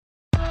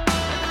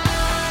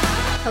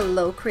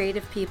Hello,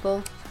 creative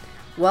people.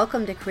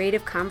 Welcome to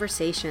Creative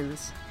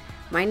Conversations.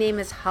 My name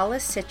is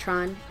Hollis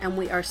Citron, and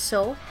we are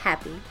so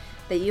happy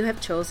that you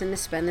have chosen to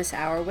spend this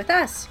hour with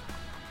us.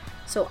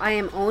 So I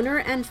am owner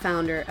and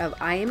founder of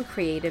I Am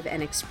Creative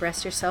and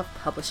Express Yourself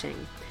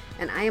Publishing,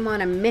 and I am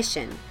on a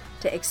mission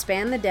to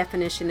expand the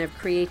definition of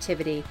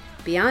creativity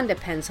beyond a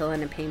pencil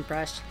and a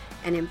paintbrush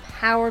and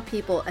empower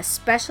people,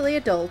 especially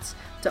adults,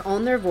 to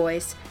own their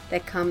voice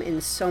that come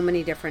in so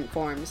many different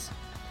forms.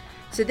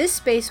 So this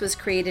space was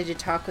created to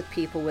talk with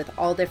people with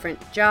all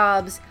different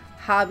jobs,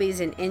 hobbies,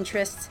 and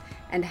interests,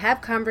 and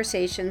have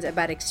conversations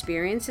about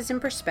experiences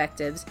and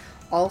perspectives,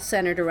 all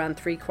centered around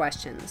three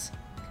questions.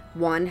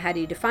 1, how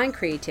do you define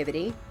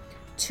creativity?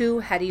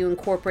 2, how do you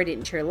incorporate it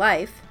into your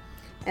life?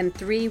 And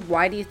 3,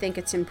 why do you think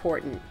it's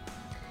important?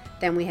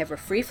 Then we have a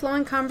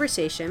free-flowing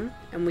conversation,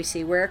 and we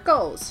see where it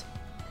goes.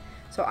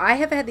 So I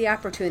have had the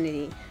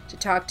opportunity to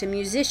talk to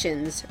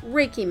musicians,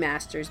 Reiki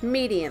masters,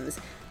 mediums,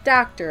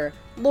 doctor,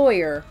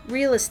 lawyer,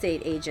 real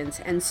estate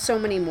agents, and so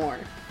many more.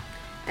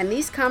 And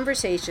these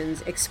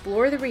conversations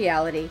explore the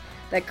reality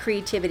that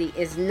creativity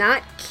is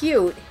not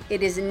cute,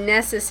 it is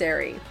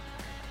necessary.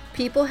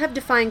 People have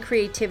defined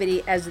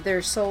creativity as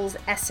their soul's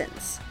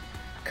essence,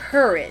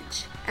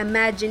 courage,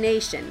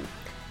 imagination,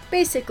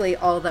 basically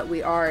all that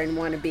we are and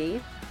want to be.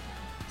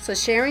 So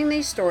sharing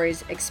these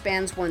stories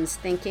expands one's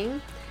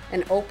thinking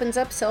and opens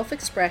up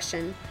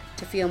self-expression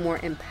to feel more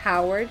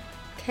empowered,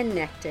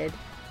 connected,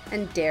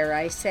 and dare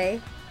I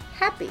say,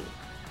 happy.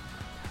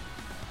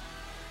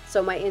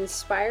 So my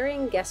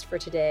inspiring guest for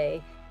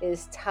today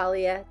is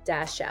Talia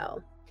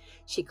Dashow.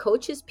 She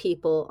coaches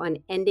people on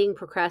ending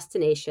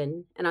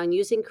procrastination and on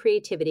using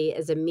creativity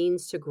as a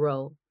means to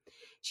grow.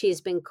 She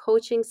has been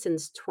coaching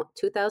since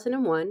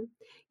 2001,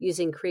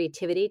 using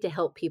creativity to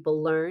help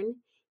people learn,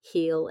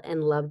 heal,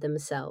 and love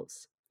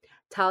themselves.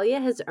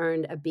 Talia has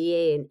earned a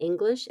BA in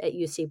English at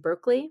UC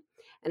Berkeley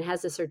and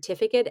has a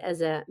certificate as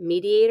a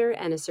mediator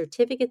and a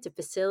certificate to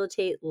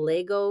facilitate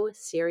Lego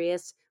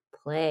serious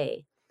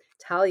play.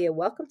 Talia,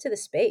 welcome to the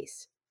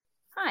space.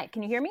 Hi,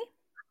 can you hear me?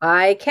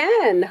 I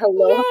can.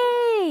 Hello.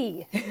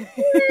 Yay!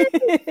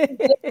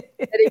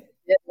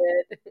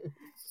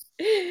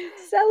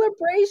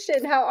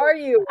 Celebration. How are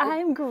you?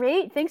 I'm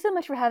great. Thanks so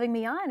much for having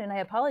me on, and I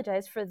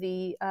apologize for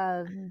the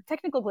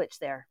technical glitch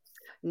there.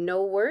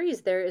 No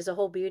worries. There is a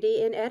whole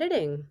beauty in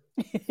editing.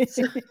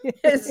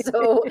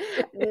 So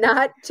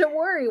not to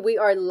worry. We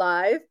are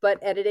live, but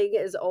editing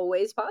is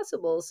always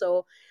possible.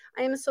 So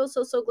I am so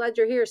glad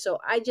you're here. So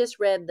I just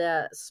read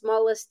the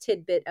smallest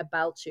tidbit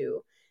about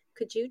you.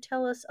 Could you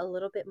tell us a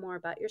little bit more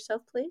about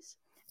yourself, please?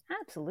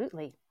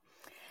 Absolutely.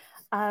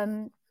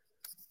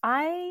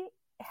 I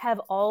have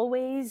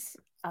always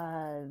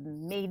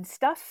made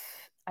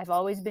stuff. I've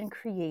always been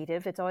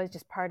creative. It's always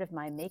just part of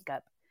my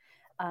makeup.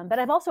 But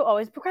I've also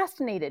always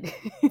procrastinated.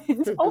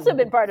 It's also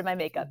been part of my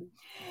makeup.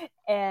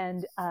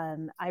 And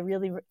I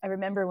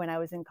remember when I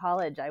was in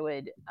college, I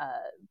would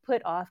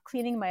put off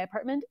cleaning my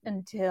apartment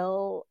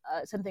until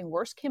something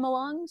worse came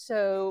along.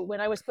 So when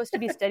I was supposed to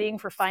be studying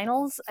for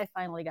finals, I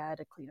finally got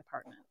a clean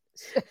apartment.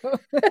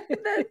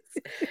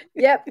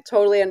 Yep,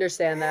 totally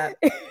understand that.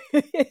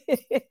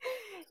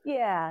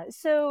 Yeah.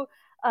 So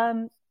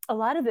a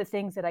lot of the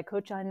things that I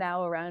coach on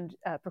now around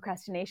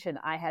procrastination,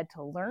 I had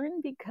to learn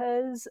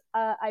because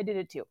I did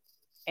it too.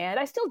 And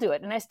I still do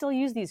it. And I still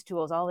use these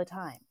tools all the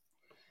time.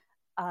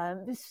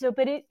 But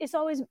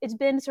it's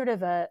been sort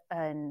of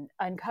an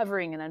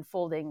uncovering and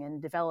unfolding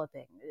and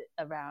developing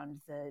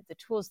around the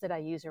tools that I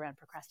use around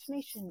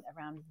procrastination,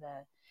 around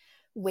the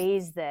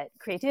ways that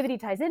creativity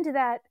ties into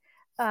that,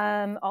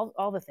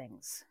 all the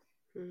things.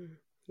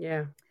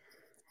 Yeah.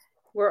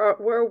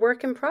 We're a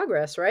work in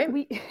progress, right?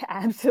 We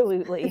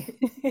absolutely.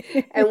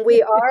 And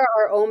we are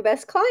our own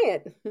best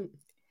client.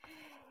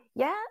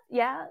 Yeah.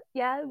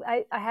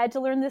 I had to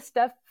learn this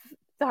stuff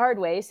the hard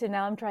way, so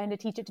now I'm trying to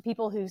teach it to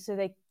people so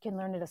they can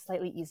learn it a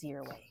slightly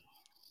easier way.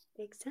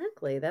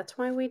 Exactly. That's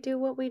why we do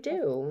what we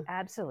do.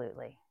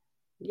 Absolutely.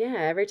 Yeah.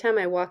 Every time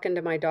I walk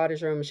into my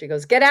daughter's room, she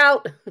goes, "Get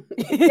out,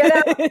 get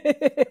out,"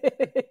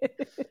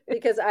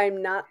 because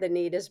I'm not the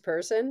neatest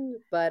person,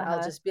 but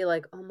I'll just be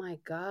like, "Oh my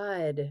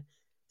God.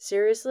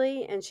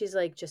 Seriously?" And she's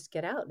like, "Just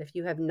get out. If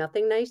you have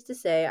nothing nice to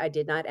say, I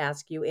did not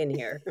ask you in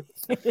here."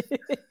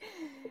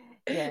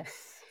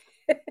 Yes.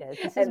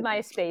 This is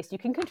my space. You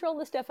can control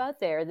the stuff out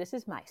there. This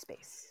is my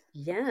space.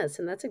 Yes.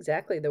 And that's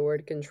exactly the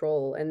word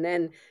control. And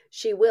then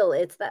she will.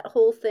 It's that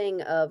whole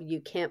thing of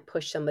you can't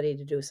push somebody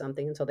to do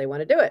something until they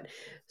want to do it.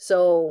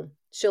 So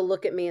she'll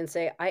look at me and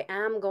say, "I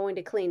am going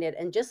to clean it."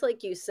 And just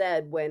like you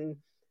said, when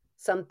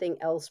something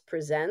else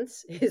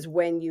presents is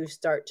when you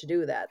start to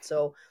do that.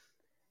 So,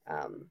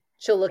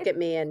 she'll look at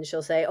me and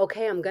she'll say,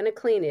 "Okay, I'm going to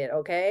clean it."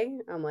 Okay.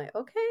 I'm like,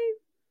 okay.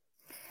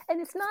 And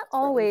it's not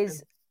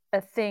always a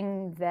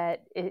thing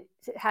that it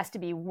has to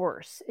be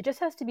worse. It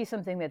just has to be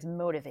something that's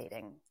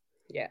motivating.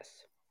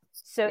 Yes.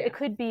 So it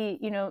could be,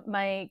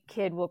 my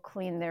kid will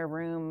clean their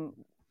room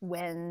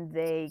when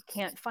they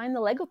can't find the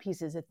Lego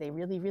pieces that they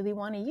really, really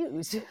want to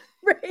use.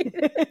 Right.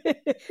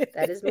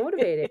 That is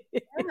motivating.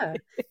 Yeah.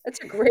 That's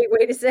a great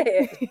way to say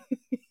it.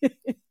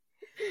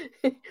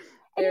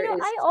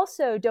 I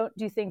also don't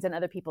do things on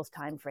other people's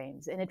time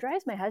frames, and it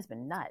drives my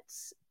husband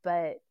nuts.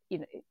 But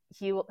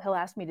he'll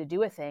ask me to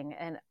do a thing,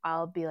 and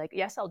I'll be like,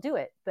 "Yes, I'll do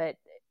it," but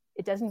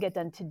it doesn't get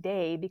done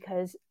today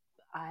because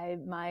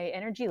my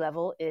energy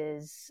level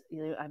is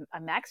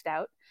I'm maxed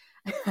out.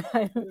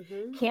 I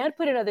can't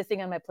put another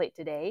thing on my plate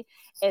today.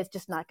 It's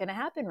just not going to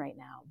happen right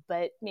now.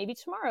 But maybe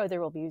tomorrow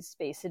there will be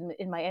space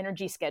in my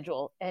energy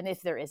schedule, and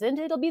if there isn't,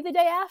 it'll be the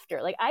day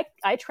after. Like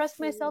I trust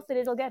myself that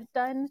it'll get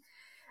done.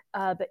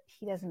 But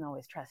he doesn't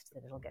always trust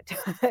that it'll get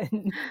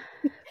done.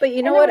 But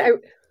you know what?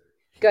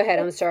 Go ahead.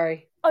 I'm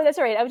sorry. Oh, that's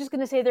all right. I was just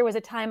going to say there was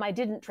a time I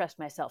didn't trust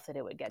myself that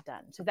it would get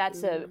done. So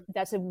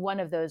that's one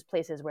of those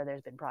places where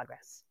there's been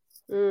progress.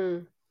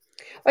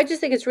 I just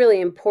think it's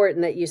really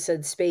important that you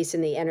said space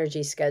in the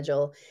energy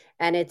schedule,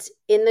 and it's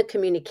in the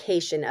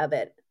communication of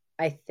it,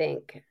 I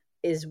think,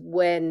 is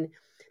when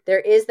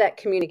there is that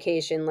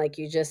communication, like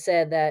you just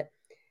said, that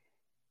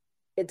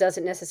it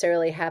doesn't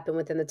necessarily happen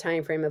within the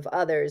time frame of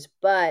others,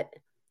 but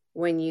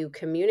when you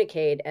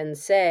communicate and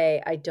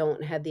say, I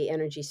don't have the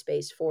energy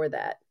space for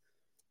that,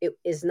 it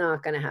is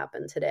not going to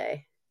happen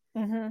today.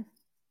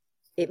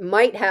 It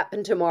might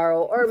happen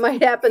tomorrow or it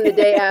might happen the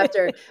day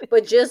after,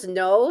 but just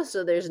know,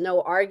 so there's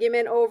no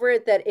argument over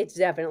it, that it's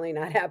definitely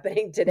not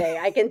happening today.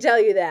 I can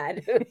tell you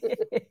that.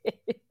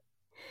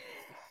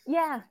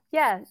 Yeah.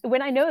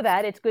 When I know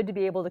that, it's good to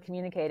be able to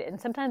communicate it.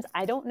 And sometimes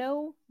I don't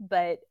know,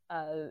 but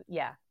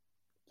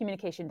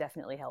communication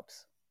definitely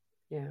helps.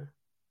 Yeah.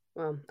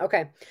 Well,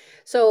 okay.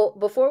 So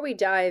before we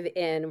dive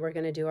in, we're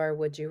going to do our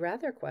Would You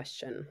Rather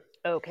question.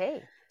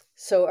 Okay.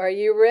 So are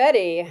you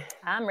ready?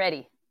 I'm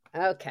ready.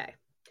 Okay.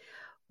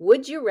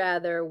 Would you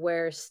rather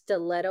wear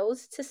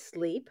stilettos to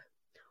sleep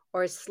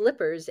or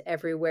slippers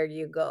everywhere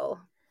you go?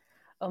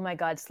 Oh my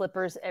God,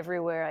 slippers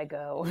everywhere I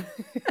go.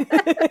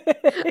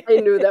 I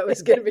knew that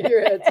was going to be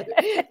your answer.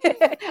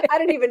 I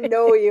didn't even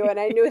know you, and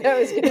I knew that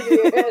was going to be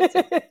your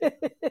answer.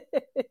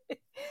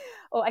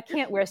 Oh, I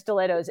can't wear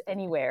stilettos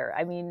anywhere.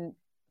 I mean,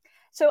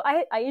 so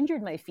I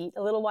injured my feet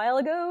a little while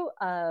ago.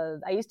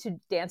 I used to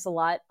dance a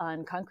lot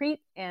on concrete,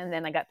 and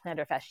then I got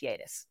plantar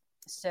fasciitis.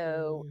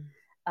 So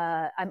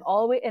I'm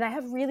always, and I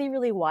have really,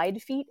 really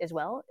wide feet as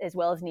well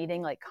as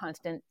needing like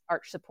constant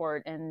arch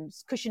support and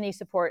cushiony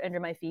support under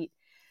my feet.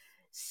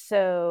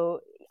 So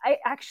I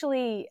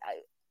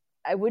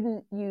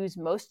wouldn't use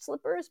most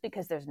slippers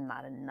because there's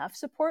not enough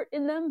support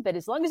in them. But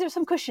as long as there's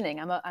some cushioning,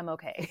 I'm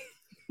okay.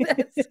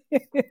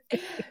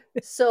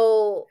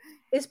 So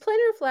is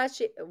plantar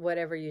fasciitis,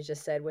 whatever you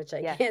just said, which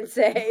I can't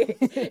say,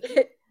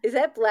 is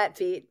that flat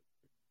feet?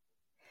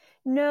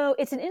 No,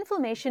 it's an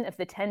inflammation of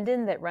the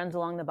tendon that runs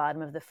along the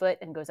bottom of the foot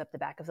and goes up the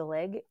back of the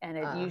leg, and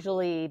it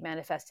usually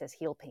manifests as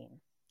heel pain.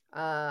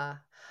 Yeah.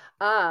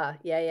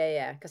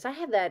 Because I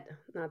have that,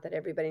 not that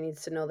everybody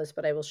needs to know this,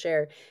 but I will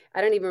share.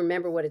 I don't even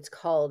remember what it's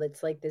called.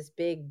 It's like this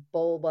big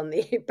bulb on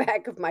the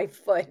back of my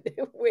foot,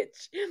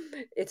 which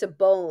it's a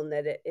bone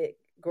that it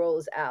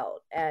grows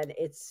out, and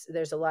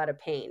there's a lot of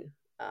pain.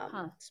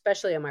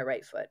 Especially on my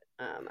right foot.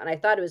 And I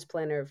thought it was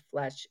plantar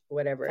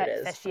whatever it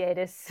is.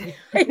 Fasciitis.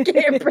 I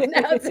can't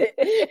pronounce it.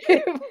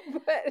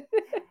 But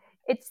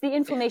it's the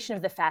inflammation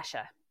of the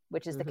fascia,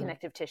 which is the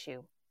connective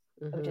tissue,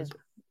 which is,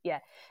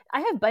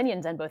 I have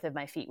bunions on both of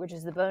my feet, which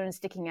is the bone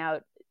sticking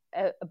out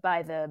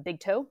by the big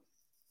toe.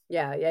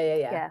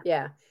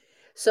 Yeah.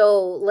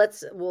 So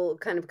we'll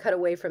kind of cut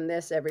away from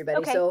this, everybody.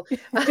 Okay.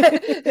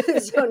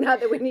 So not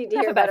that we need to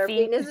hear about our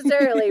feet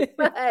necessarily,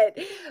 but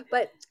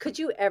could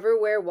you ever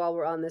wear, while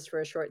we're on this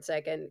for a short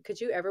second, could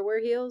you ever wear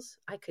heels?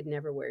 I could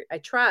never wear. I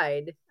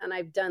tried, and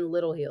I've done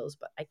little heels,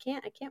 but I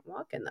can't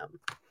walk in them.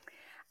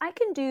 I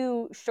can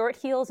do short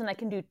heels and I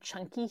can do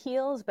chunky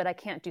heels, but I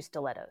can't do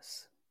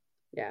stilettos.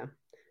 Yeah.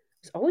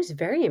 I was always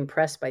very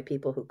impressed by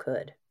people who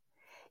could.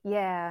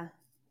 Yeah.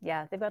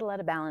 They've got a lot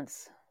of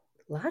balance.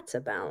 Lots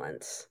of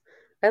balance.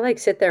 I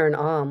sit there in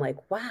awe. I'm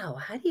like, wow,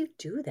 how do you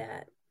do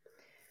that?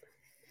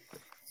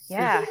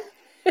 Yeah.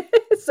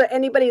 So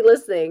anybody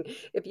listening,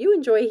 if you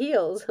enjoy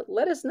heels,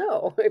 let us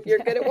know if you're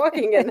good at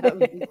walking in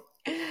them.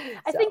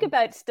 I think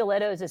about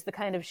stilettos as the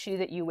kind of shoe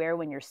that you wear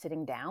when you're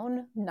sitting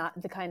down, not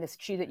the kind of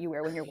shoe that you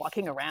wear when you're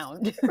walking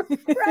around.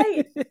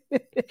 Right.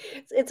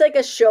 It's like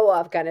a show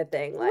off kind of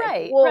thing. Like,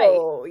 right.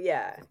 Whoa.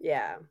 Right.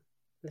 Yeah.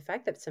 The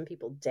fact that some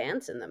people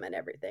dance in them and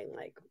everything,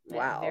 like,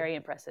 wow. Very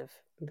impressive.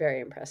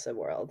 Very impressive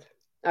world.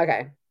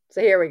 Okay.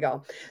 So here we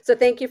go. So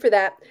thank you for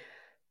that.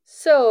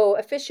 So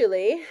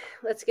officially,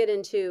 let's get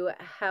into,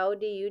 how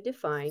do you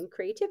define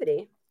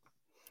creativity?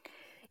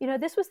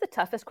 This was the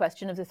toughest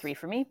question of the three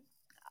for me.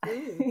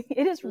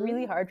 It is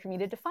really hard for me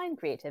to define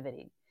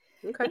creativity.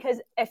 Okay. Because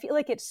I feel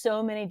like it's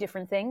so many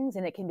different things,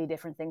 and it can be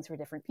different things for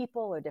different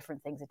people or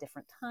different things at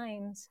different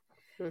times.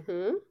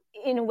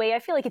 In a way, I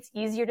feel like it's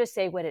easier to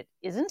say what it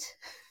isn't.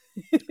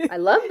 I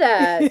love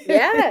that.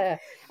 Yeah.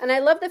 And I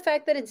love the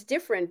fact that it's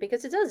different,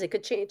 because it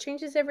could change. It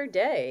changes every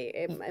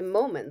day in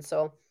moments.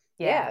 So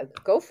yeah,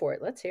 go for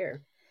it. Let's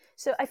hear.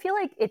 So I feel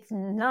like it's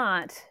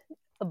not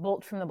a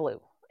bolt from the blue.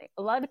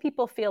 A lot of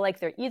people feel like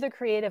they're either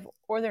creative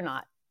or they're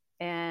not.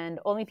 and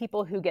only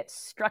people who get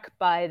struck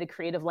by the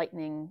creative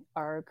lightning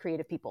are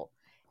creative people.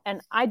 And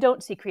I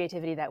don't see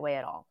creativity that way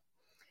at all.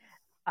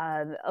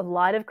 A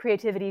lot of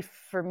creativity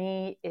for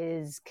me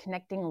is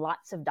connecting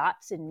lots of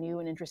dots in new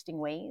and interesting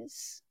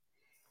ways.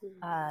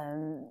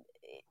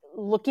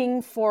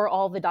 Looking for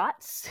all the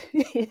dots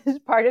is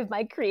part of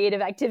my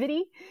creative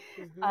activity,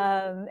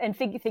 and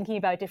thinking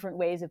about different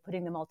ways of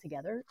putting them all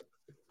together.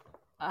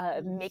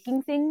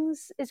 Making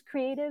things is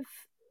creative.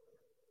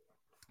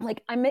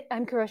 Like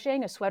I'm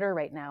crocheting a sweater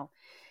right now,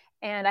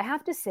 and I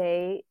have to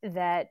say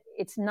that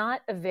it's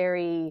not a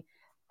very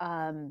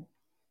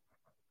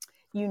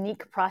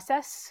unique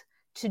process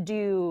to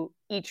do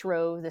each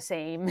row the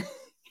same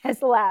as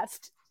the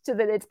last, so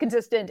that it's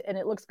consistent and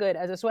it looks good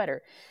as a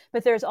sweater.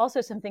 But there's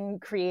also something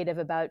creative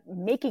about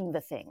making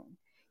the thing,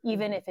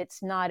 even if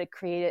it's not a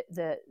creative,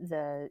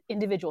 the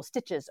individual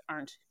stitches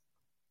aren't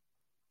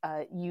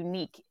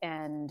unique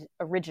and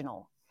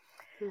original.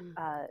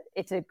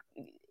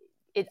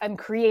 I'm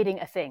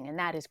creating a thing, and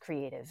that is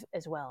creative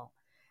as well.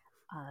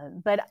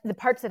 But the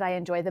parts that I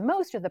enjoy the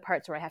most are the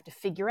parts where I have to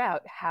figure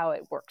out how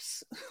it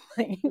works.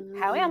 Like,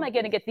 how am I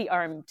going to get the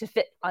arm to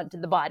fit onto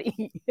the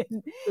body?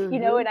 You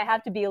know, and I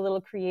have to be a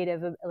little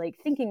creative, like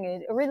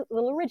thinking a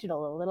little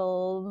original, a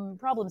little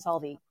problem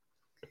solving.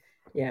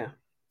 Yeah.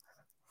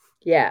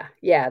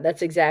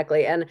 That's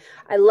exactly. And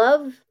I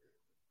like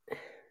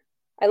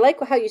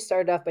how you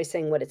started off by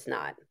saying what it's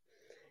not.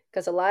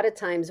 Because a lot of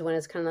times when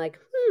it's kind of like,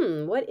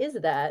 what is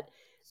that?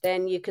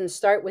 Then you can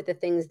start with the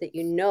things that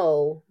you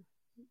know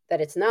that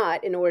it's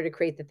not, in order to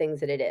create the things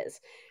that it is.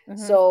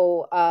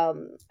 So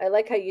I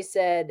like how you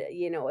said,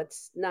 you know,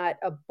 it's not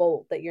a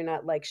bolt, that you're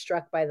not like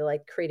struck by the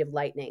like creative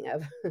lightning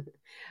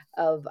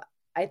of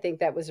I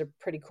think that was a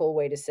pretty cool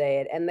way to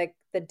say it. And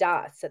the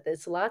dots, that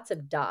there's lots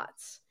of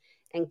dots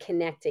and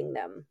connecting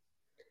them.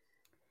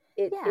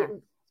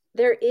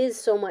 There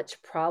is so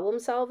much problem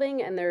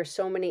solving, and there are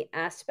so many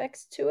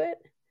aspects to it.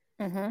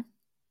 And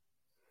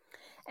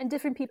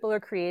different people are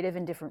creative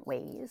in different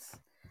ways.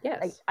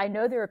 Yes. I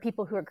know there are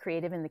people who are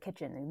creative in the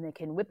kitchen, and they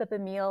can whip up a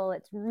meal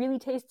that really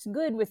tastes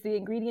good with the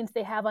ingredients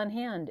they have on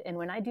hand. And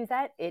when I do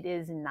that, it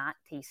is not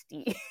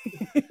tasty.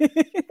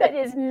 That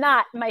is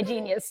not my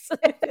genius.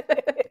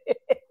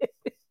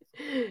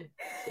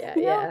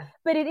 Yeah.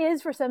 But it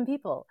is for some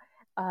people.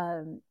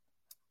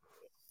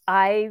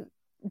 I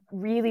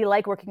really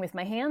like working with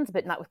my hands,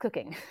 but not with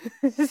cooking.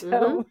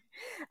 So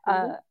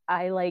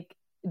I like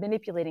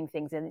manipulating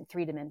things in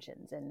 3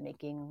 dimensions and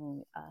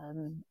making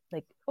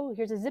like, oh,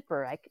 here's a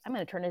zipper. I'm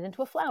going to turn it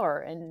into a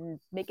flower and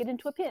make it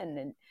into a pin.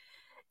 And,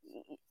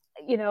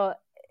 you know,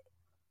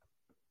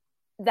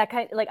 that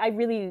kind, like, I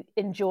really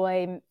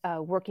enjoy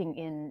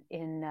working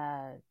in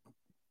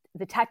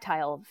the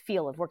tactile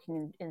feel of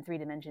working in 3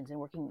 dimensions and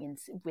working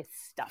with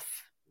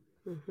stuff.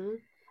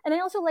 And I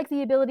also like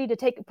the ability to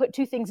put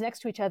 2 things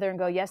next to each other and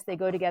go, yes, they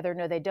go together.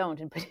 No, they don't.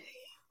 And put,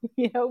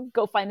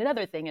 go find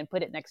another thing and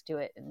put it next to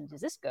it. And does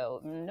this go?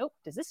 Nope.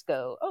 Does this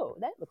go? Oh,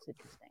 that looks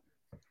interesting.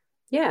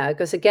 Yeah,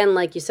 because again,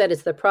 like you said,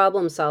 it's the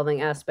problem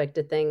solving aspect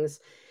of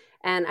things.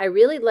 And I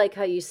really like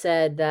how you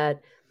said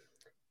that,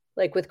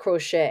 like with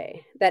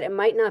crochet, that it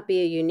might not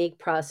be a unique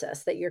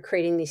process, that you're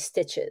creating these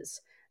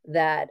stitches,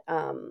 that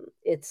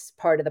it's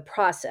part of the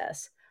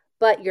process,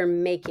 but you're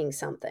making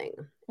something.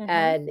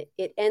 And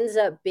it ends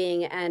up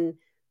being, and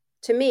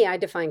to me, I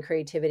define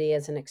creativity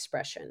as an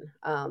expression.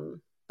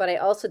 But I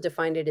also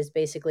defined it as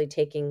basically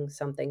taking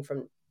something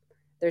from,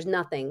 there's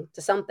nothing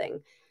to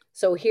something.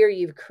 So here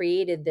you've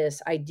created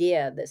this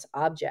idea, this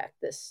object,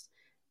 this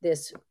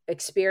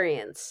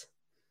experience,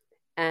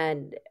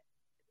 and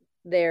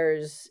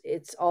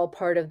it's all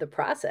part of the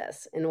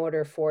process in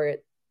order for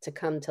it to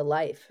come to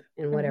life,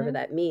 and whatever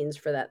that means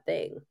for that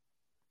thing.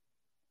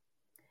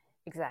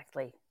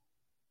 Exactly.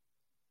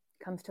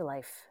 Comes to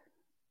life.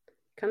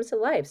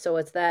 So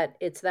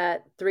it's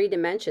that 3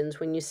 dimensions,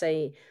 when you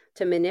say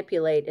to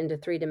manipulate into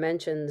 3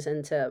 dimensions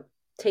and to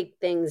take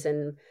things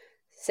and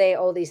say,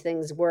 oh, these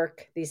things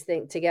work, these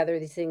things together,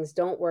 these things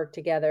don't work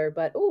together,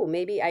 but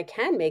maybe I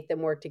can make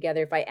them work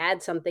together if I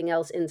add something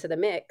else into the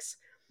mix.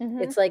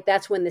 It's like,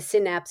 that's when the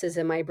synapses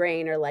in my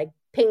brain are like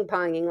ping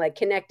ponging, like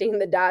connecting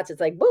the dots.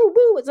 It's like boo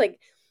boo. It's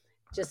like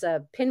just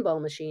a pinball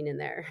machine in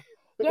there.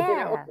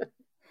 Yeah.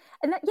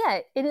 And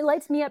it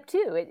lights me up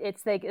too.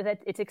 It's like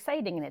that. It's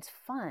exciting and it's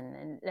fun,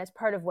 and that's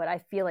part of what I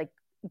feel like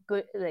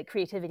good. Like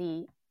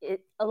creativity,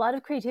 a lot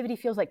of creativity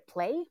feels like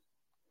play.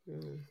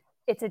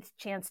 It's a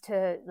chance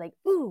to like,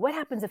 ooh, what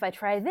happens if I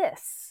try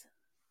this?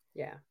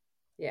 Yeah.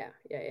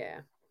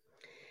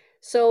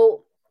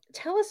 So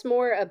tell us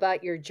more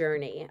about your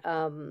journey.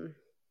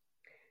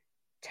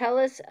 Tell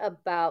us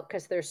about,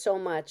 because there's so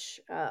much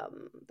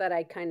that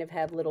I kind of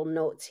have little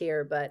notes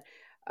here, but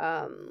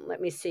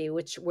let me see,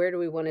 where do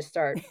we want to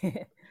start?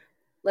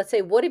 Let's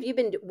say,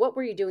 what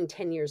were you doing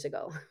 10 years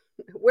ago?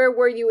 Where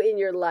were you in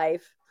your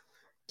life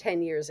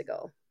 10 years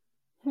ago?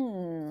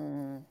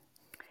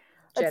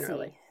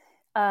 Generally.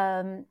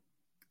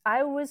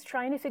 I was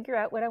trying to figure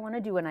out what I want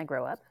to do when I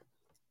grow up.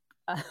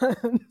 I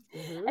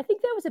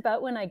think that was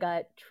about when I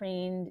got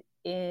trained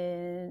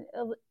in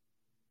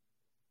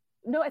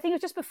no, I think it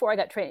was just before I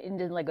got trained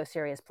in Lego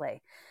Serious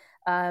Play.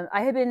 I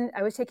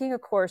was taking a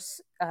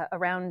course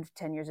around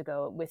 10 years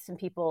ago with some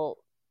people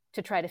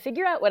to try to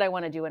figure out what I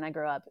want to do when I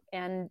grow up.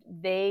 And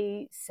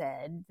they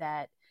said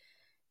that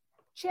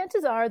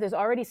chances are there's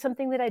already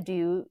something that I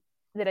do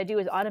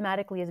as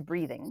automatically as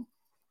breathing.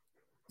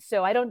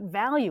 So I don't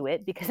value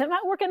it because I'm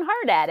not working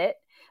hard at it,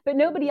 but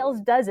nobody else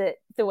does it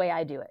the way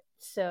I do it.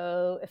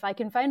 So if I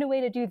can find a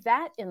way to do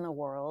that in the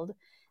world,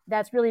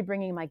 that's really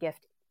bringing my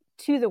gift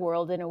to the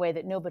world in a way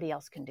that nobody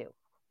else can do.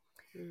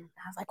 And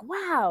I was like,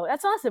 wow,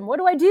 that's awesome. What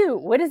do I do?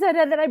 What is that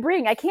I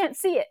bring? I can't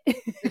see it.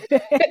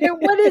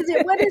 What is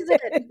it? What is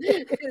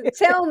it?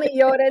 Tell me,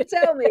 Yoda,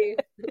 tell me.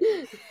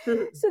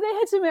 So they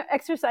had some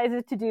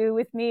exercises to do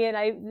with me, and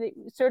I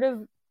sort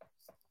of,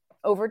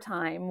 over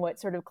time, what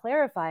sort of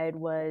clarified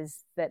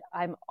was that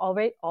I'm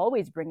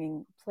always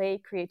bringing play,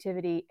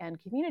 creativity,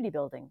 and community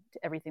building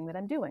to everything that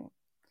I'm doing.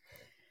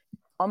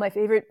 All my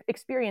favorite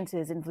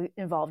experiences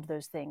involved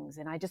those things.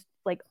 And I just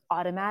like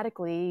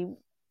automatically,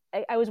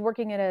 I was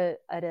working at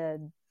a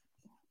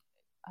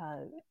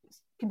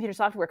computer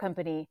software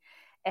company,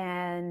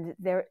 and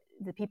the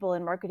people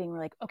in marketing were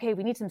like, okay,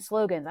 we need some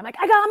slogans. I'm like,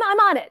 I'm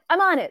on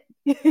it.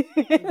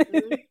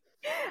 Mm-hmm.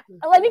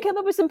 Let me come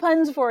up with some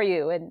puns for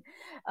you. And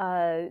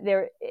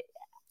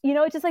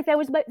it's just like that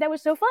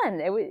was so fun.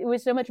 It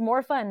was so much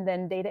more fun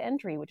than data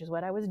entry, which is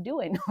what I was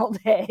doing all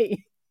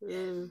day.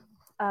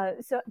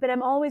 But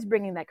I'm always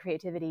bringing that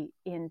creativity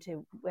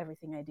into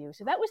everything I do.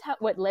 So that was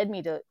what led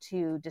me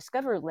to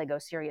discover Lego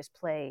Serious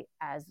Play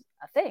as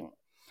a thing.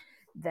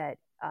 That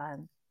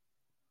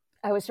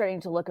I was starting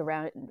to look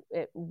around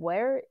at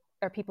where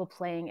are people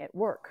playing at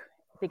work,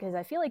 because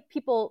I feel like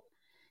people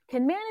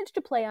can manage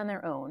to play on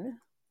their own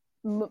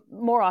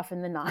more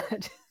often than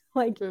not.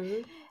 Like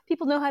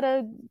people know how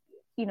to,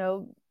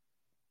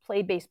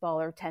 play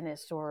baseball or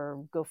tennis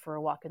or go for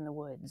a walk in the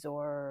woods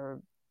or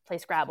play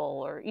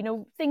Scrabble or,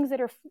 things that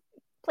are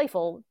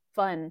playful,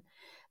 fun,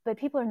 but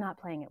people are not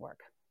playing at work.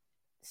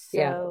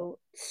 So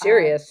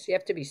serious. You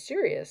have to be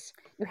serious.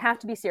 You have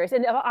to be serious.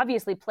 And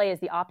obviously play is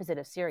the opposite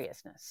of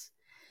seriousness.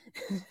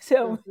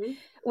 So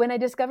when I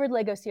discovered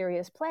Lego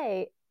Serious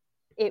Play,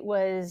 it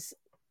was,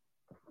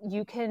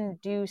 you can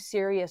do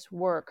serious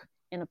work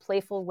in a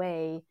playful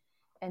way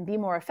and be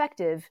more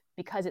effective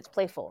because it's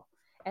playful,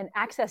 and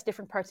access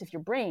different parts of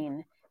your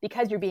brain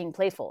because you're being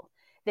playful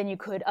than you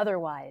could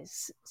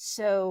otherwise.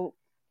 So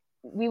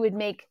we would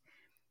make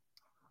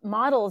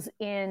models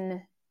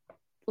in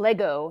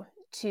Lego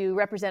to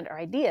represent our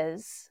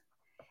ideas,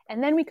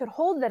 and then we could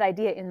hold that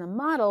idea in the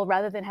model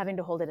rather than having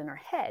to hold it in our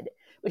head,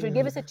 which would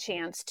give us a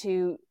chance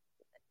to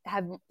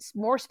have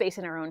more space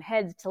in our own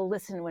heads to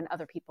listen when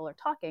other people are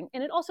talking.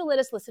 And it also let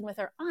us listen with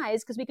our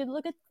eyes because we could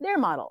look at their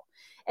model,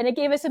 and it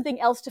gave us something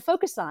else to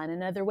focus on,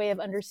 another way of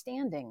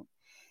understanding.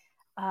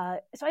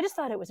 So I just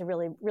thought it was a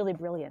really, really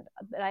brilliant,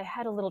 but I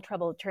had a little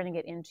trouble turning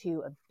it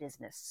into a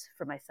business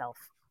for myself,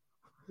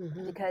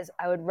 because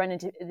I would run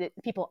into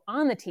people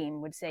on the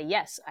team would say,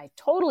 yes, I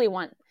totally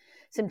want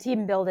some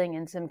team building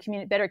and some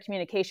better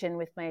communication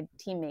with my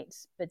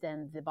teammates. But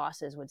then the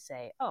bosses would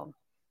say, oh,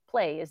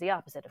 play is the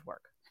opposite of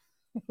work.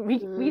 We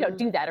don't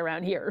do that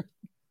around here.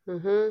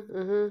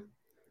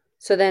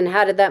 So then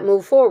how did that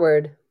move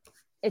forward?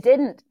 It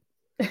didn't.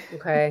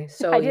 Okay.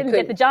 So I didn't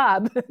get the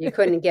job. You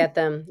couldn't get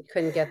them. You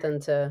couldn't get them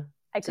to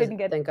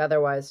think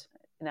otherwise.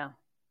 No.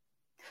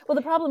 Well,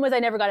 the problem was I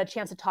never got a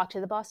chance to talk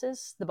to the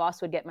bosses. The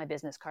boss would get my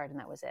business card and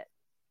that was it.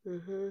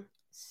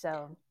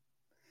 So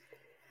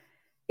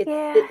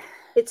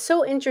it's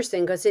so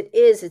interesting because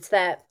it's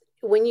that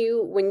when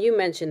you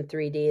mentioned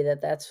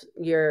 3D, that's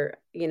your,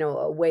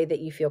 a way that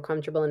you feel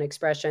comfortable in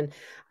expression.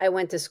 I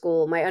went to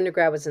school, my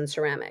undergrad was in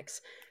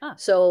ceramics.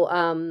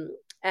 So,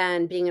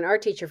 and being an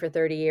art teacher for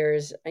 30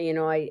 years,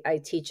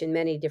 I teach in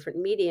many different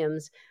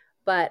mediums,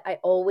 but I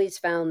always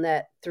found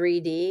that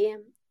 3D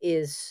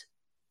is,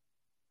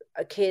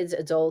 kids,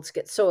 adults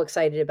get so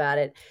excited about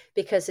it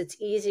because it's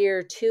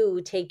easier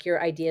to take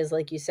your ideas,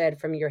 like you said,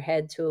 from your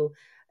head to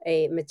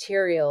a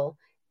material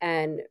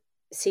and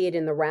see it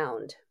in the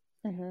round.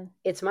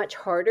 It's much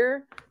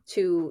harder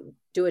to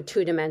do a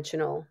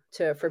two-dimensional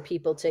for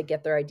people to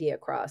get their idea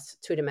across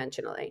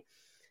two-dimensionally.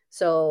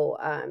 So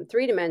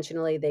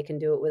 3-dimensionally, they can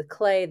do it with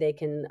clay. They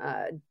can,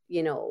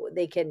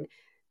 they can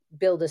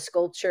build a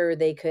sculpture.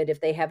 They could, if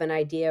they have an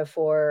idea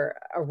for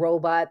a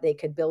robot, they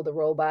could build a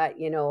robot.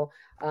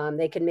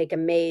 They can make a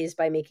maze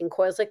by making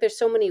coils. Like there's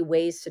so many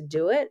ways to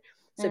do it.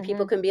 So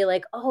people can be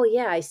like, oh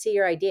yeah, I see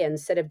your idea,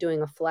 instead of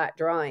doing a flat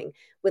drawing.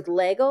 With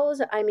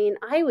Legos, I mean,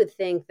 I would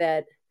think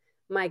that,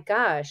 my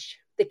gosh,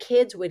 the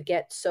kids would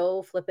get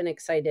so flippin'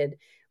 excited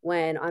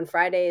when on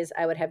Fridays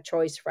I would have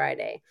Choice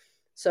Friday.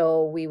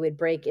 So we would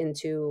break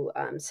into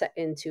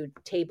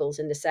tables,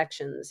 into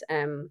sections.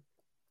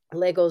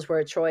 Legos were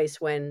a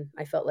choice when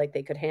I felt like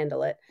they could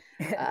handle it,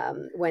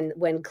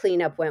 when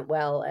cleanup went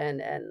well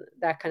and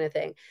that kind of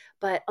thing.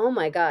 But oh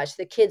my gosh,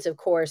 the kids, of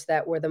course,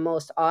 that were the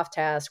most off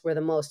task were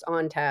the most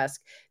on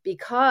task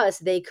because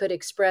they could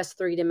express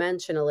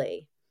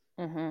 3-dimensionally.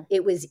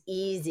 It was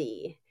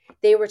easy.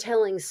 they were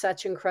telling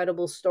such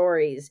incredible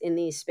stories in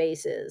these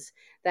spaces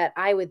that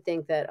I would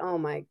think that, oh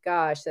my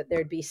gosh, that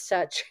there'd be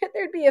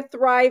a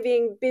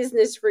thriving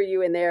business for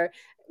you in there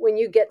when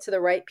you get to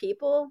the right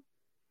people.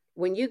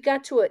 When you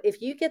got to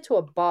if you get to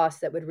a boss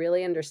that would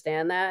really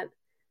understand that,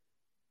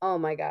 oh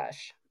my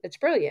gosh, it's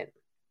brilliant.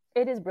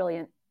 It is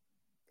brilliant.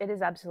 It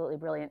is absolutely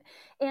brilliant.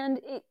 And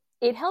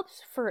it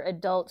helps for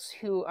adults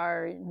who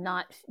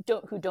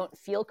don't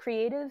feel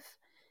creative,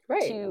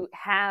 Right. to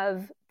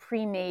have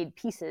pre-made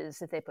pieces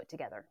that they put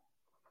together.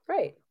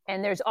 Right.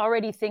 And there's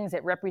already things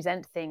that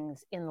represent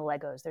things in the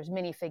Legos. There's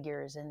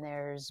minifigures, and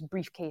there's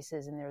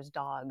briefcases, and there's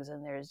dogs,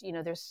 and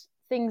there's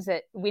things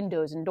that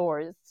windows and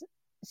doors.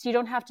 So you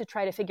don't have to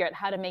try to figure out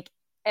how to make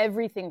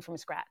everything from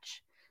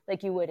scratch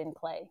like you would in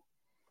clay.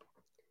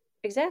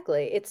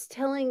 Exactly.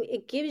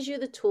 It gives you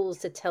the tools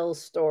to tell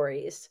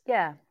stories.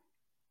 Yeah.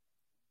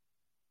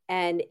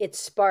 And it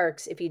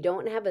sparks. If you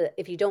don't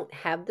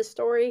have the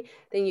story,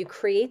 then you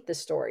create the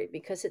story,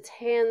 because it's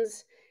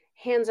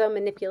hands-on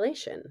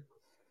manipulation.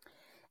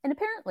 And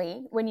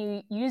apparently, when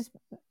you use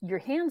your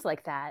hands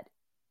like that,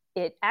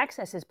 it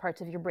accesses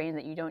parts of your brain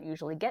that you don't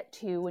usually get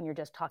to when you're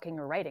just talking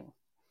or writing.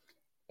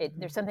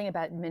 There's something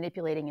about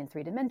manipulating in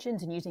 3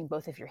 dimensions and using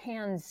both of your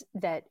hands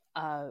that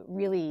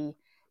really,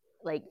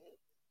 like,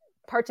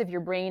 parts of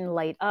your brain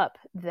light up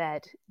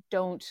that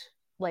don't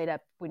light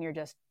up when you're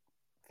just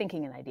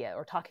thinking an idea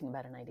or talking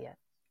about an idea.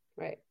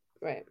 Right.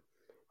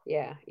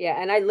 Yeah.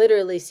 And I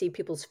literally see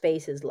people's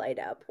faces light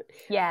up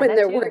when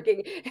they're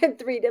working in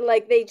 3D.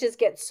 Like, they just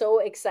get so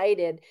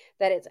excited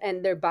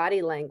and their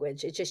body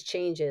language, it just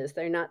changes.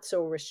 They're not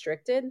so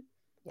restricted.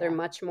 Yeah. They're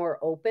much more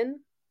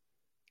open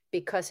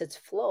because it's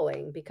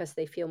flowing, because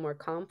they feel more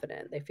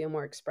confident. They feel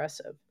more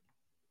expressive.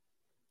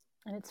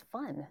 And it's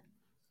fun.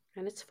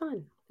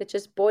 It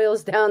just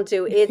boils down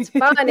to, it's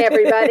fun,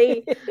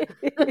 everybody.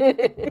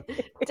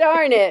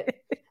 Darn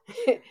it.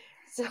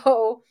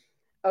 So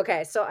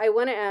I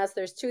want to ask,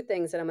 there's 2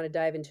 things that I'm going to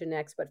dive into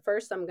next, but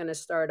first I'm going to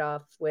start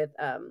off with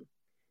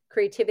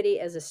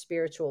creativity as a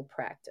spiritual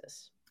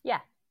practice.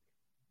 Yeah.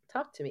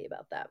 Talk to me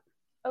about that.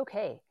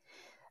 Okay.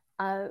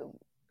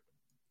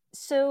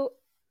 So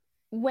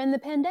when the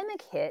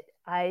pandemic hit,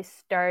 I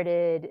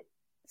started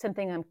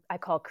something I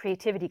call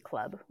Creativity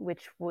Club,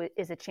 which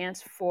is a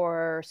chance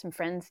for some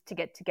friends to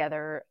get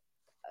together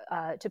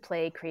to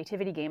play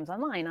creativity games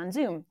online on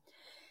Zoom.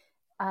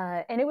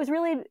 And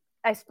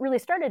I really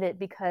started it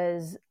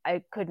because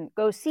I couldn't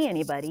go see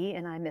anybody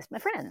and I missed my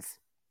friends.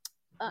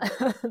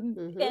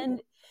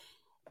 And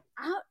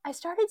I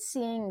started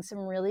seeing some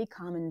really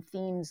common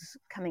themes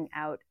coming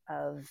out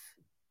of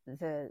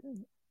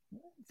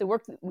the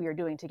work that we were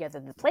doing together,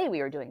 the play we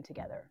were doing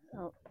together.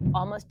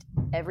 Almost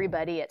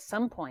everybody at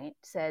some point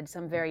said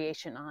some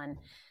variation on,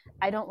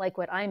 I don't like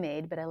what I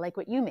made, but I like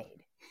what you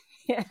made.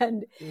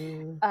 And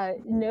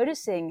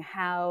noticing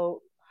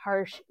how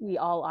harsh we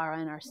all are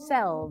on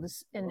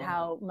ourselves and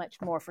how much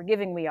more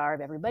forgiving we are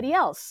of everybody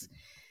else.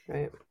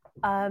 Right.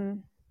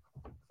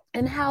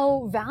 And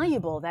how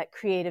valuable that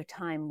creative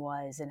time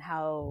was, and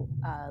how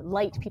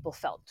light people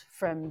felt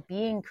from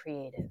being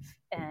creative,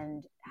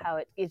 and how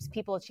it gives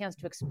people a chance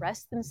to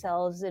express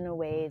themselves in a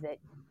way that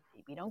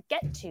we don't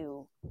get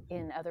to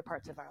in other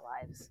parts of our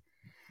lives.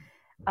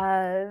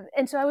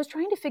 And so I was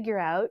trying to figure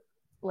out,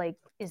 like,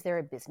 is there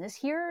a business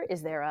here?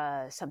 Is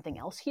there something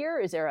else here?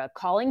 Is there a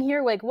calling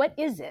here? Like, what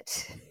is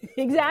it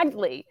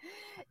exactly?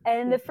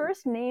 And the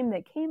first name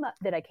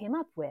that I came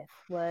up with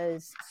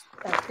was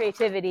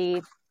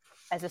creativity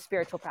as a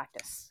spiritual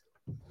practice,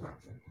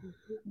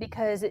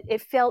 because it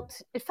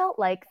felt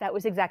like that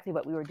was exactly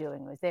what we were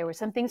doing. Was there was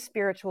something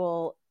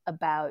spiritual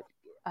about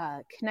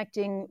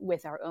connecting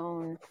with our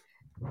own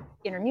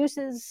inner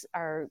muses,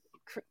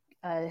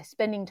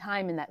 spending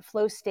time in that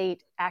flow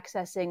state,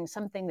 accessing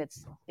something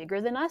that's bigger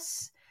than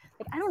us.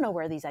 Like, I don't know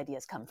where these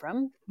ideas come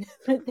from.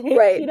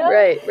 Right.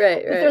 But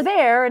they're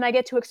there, and I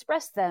get to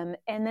express them.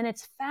 And then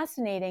it's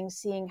fascinating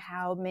seeing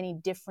how many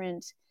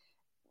different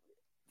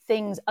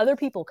things other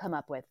people come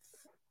up with.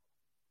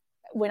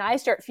 When I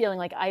start feeling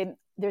like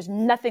there's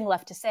nothing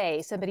left to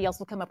say, somebody else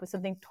will come up with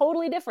something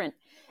totally different.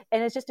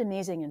 And it's just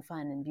amazing and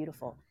fun and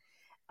beautiful.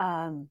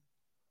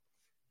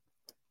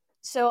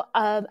 So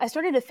I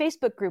started a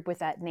Facebook group with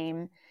that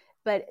name,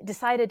 but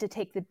decided to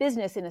take the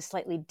business in a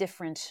slightly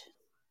different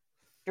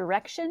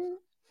direction.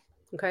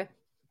 Okay.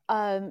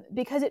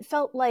 Because it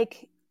felt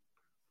like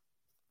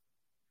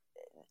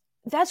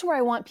that's where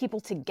I want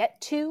people to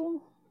get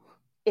to,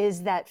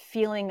 is that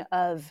feeling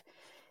of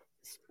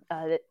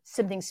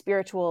something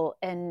spiritual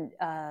and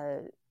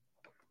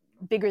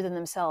bigger than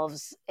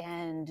themselves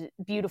and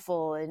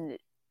beautiful and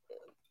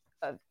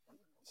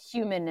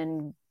human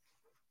and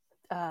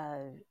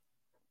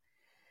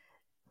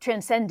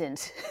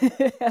transcendent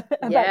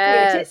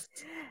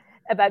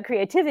about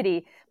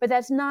creativity. But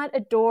that's not a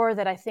door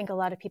that I think a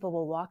lot of people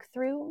will walk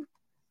through,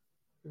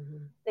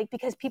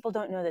 because people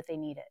don't know that they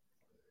need it.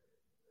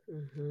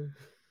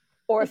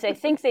 Or if they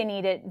think they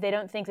need it, they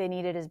don't think they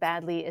need it as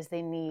badly as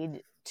they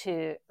need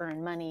to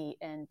earn money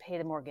and pay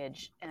the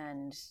mortgage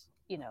and,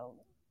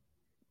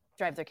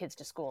 drive their kids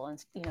to school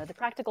and, you know, the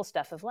practical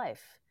stuff of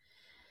life.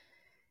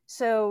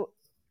 So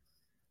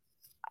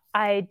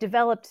I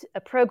developed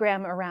a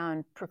program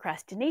around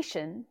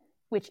procrastination,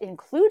 which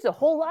includes a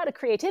whole lot of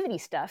creativity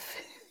stuff.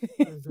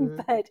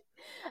 Mm-hmm. But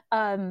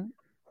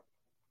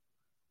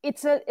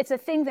it's a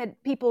thing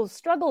that people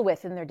struggle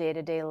with in their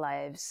day-to-day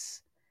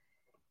lives.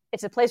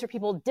 It's a place where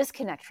people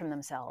disconnect from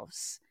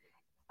themselves.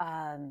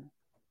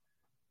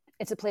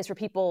 It's a place where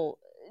people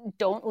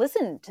don't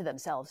listen to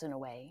themselves in a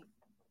way.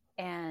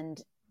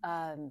 And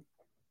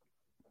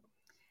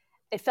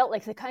it felt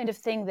like the kind of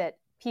thing that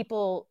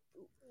people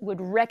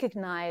would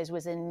recognize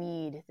was a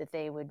need that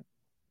they would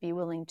be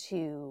willing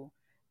to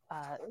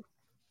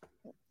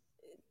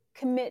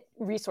commit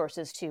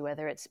resources to,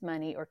 whether it's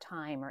money or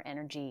time or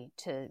energy,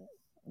 to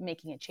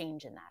making a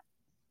change in that.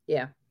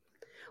 Yeah.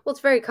 Well,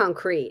 it's very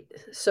concrete.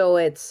 So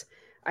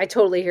I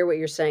totally hear what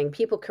you're saying.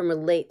 People can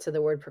relate to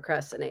the word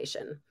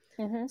procrastination.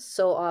 Mm-hmm.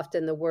 So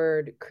often the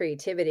word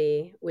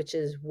creativity, which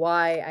is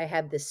why I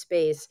have this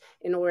space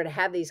in order to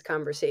have these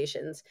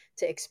conversations,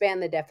 to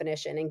expand the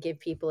definition and give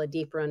people a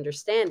deeper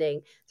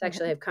understanding, to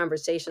actually have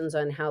conversations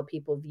on how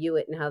people view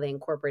it and how they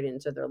incorporate it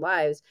into their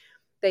lives.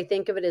 They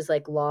think of it as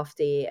like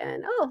lofty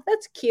and, oh,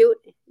 that's cute.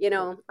 You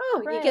know,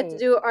 oh, Right. You get to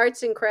do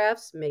arts and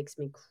crafts. Makes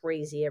me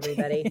crazy,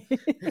 everybody.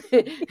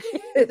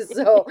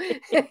 So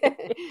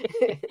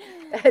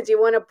do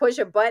you want to push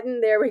a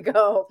button? There we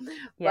go.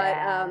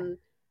 Yeah. But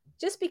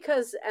just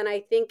because, and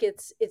I think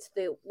it's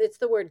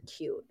the word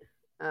cute.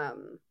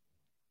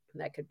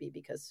 That could be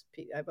because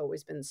I've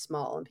always been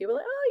small and people are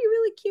like, oh, you're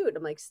really cute.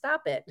 I'm like,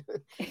 stop it.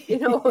 You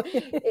know,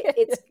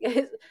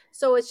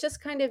 so it's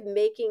just kind of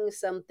making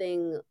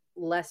something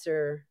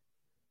lesser,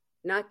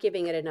 not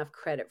giving it enough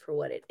credit for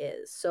what it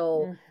is.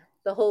 So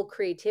the whole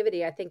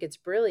creativity, I think it's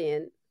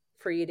brilliant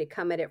for you to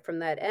come at it from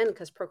that end,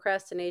 because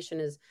procrastination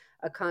is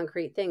a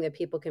concrete thing that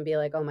people can be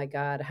like, oh my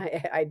God,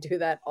 I do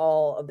that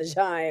all of the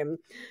time.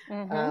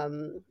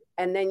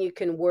 And then you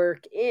can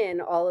work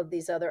in all of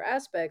these other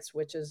aspects,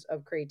 which is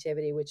of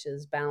creativity, which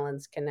is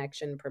balance,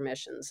 connection,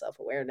 permission,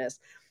 self-awareness,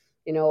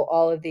 you know,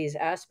 all of these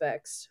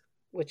aspects,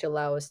 which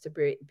allow us to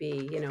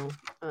be you know,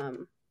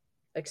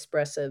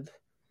 expressive,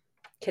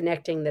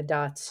 connecting the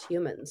dots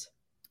humans.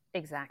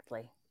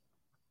 Exactly.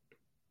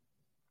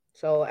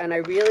 So, and I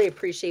really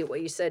appreciate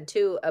what you said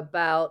too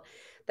about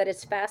that.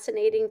 It's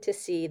fascinating to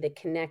see the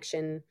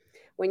connection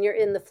when you're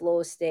in the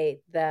flow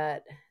state.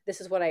 That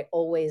this is what I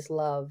always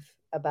love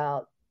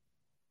about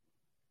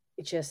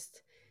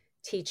just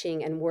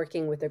teaching and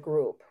working with a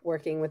group,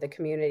 working with a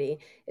community,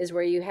 is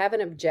where you have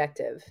an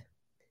objective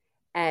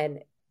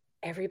and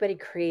everybody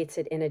creates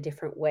it in a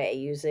different way,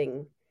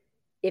 using,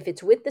 if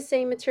it's with the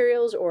same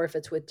materials or if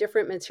it's with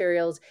different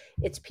materials,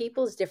 it's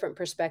people's different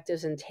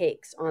perspectives and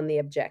takes on the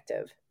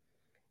objective.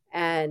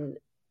 And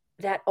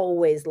that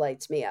always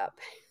lights me up.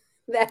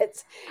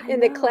 That's in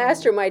the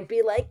classroom, I'd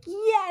be like,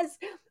 yes,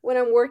 when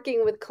I'm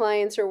working with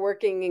clients or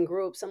working in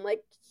groups, I'm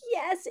like,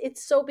 yes,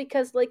 it's so,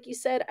 because like you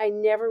said, I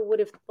never would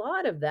have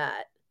thought of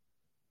that.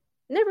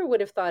 Never would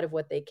have thought of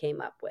what they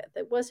came up with.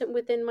 It wasn't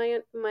within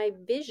my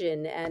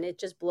vision, and it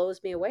just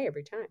blows me away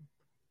every time.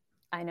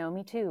 I know,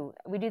 me too.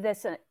 We do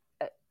this.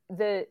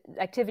 The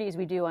activities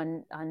we do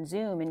on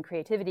Zoom in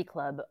Creativity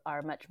Club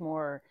are much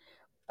more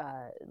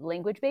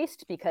language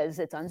based because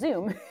it's on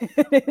Zoom.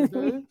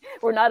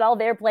 We're not all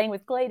there playing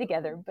with clay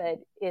together, but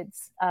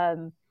it's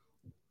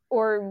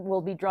or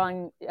we'll be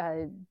drawing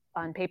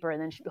on paper and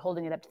then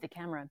holding it up to the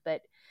camera.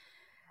 But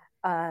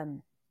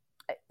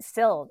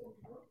still,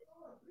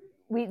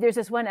 there's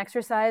this one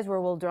exercise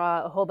where we'll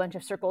draw a whole bunch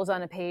of circles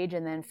on a page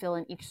and then fill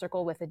in each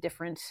circle with a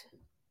different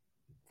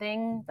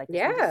thing. Like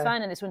this one's a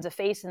sun, and this one's a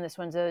face, and this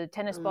one's a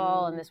tennis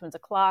ball, and this one's a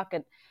clock.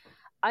 And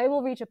I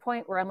will reach a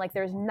point where I'm like,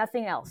 there's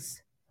nothing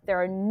else. There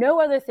are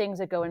no other things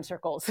that go in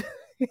circles.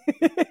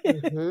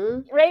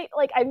 Right?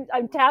 Like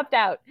I'm tapped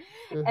out.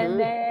 And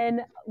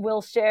then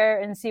we'll share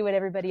and see what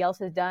everybody else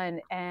has done.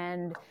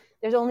 And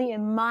there's only a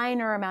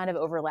minor amount of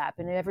overlap,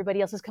 and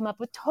everybody else has come up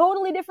with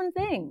totally different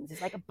things.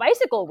 It's like a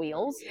bicycle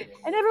wheels.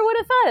 I never would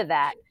have thought of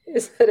that.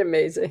 Isn't that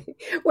amazing?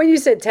 When you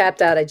said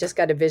tapped out, I just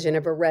got a vision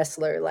of a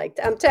wrestler, like,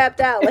 I'm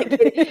tapped out, like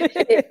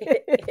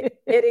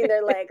hitting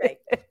their leg,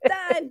 like,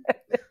 done.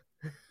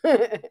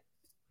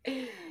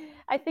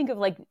 I think of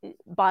like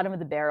bottom of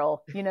the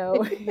barrel, you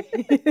know,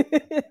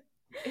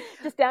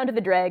 just down to the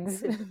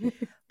dregs.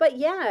 But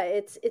yeah,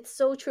 it's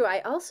so true.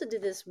 I also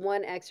did this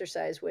one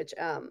exercise, which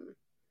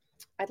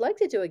I'd like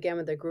to do again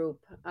with a group.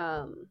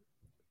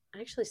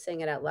 Actually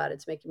saying it out loud,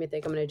 it's making me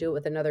think I'm going to do it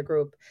with another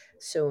group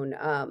soon.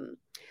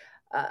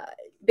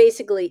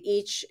 Basically,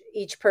 each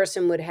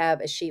person would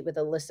have a sheet with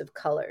a list of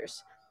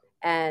colors,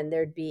 and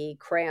there'd be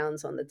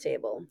crayons on the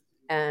table.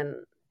 And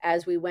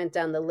as we went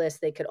down the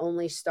list, they could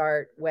only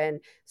start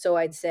so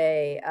I'd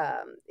say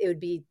it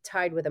would be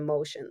tied with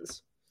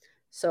emotions.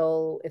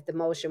 So if the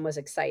emotion was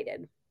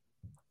excited,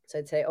 so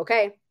I'd say,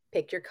 okay,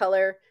 pick your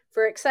color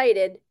for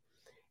excited.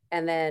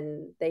 And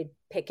then they'd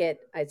pick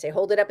it. I'd say,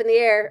 hold it up in the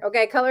air.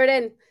 Okay, color it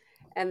in.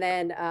 And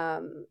then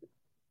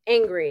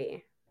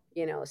angry,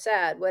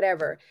 sad,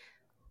 whatever.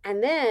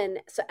 And then,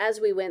 so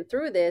as we went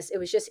through this, it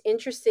was just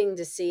interesting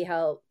to see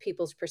how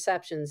people's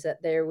perceptions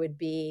that there would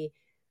be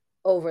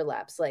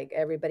overlaps. Like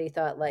everybody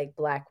thought like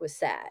black was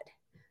sad.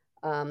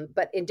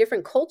 But in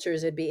different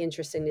cultures, it'd be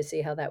interesting to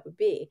see how that would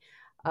be.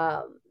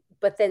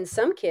 But then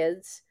some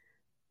kids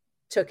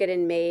took it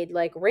and made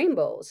like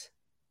rainbows.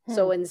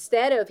 So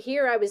instead of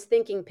here, I was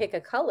thinking pick a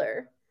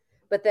color,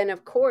 but then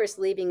of course,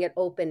 leaving it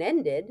open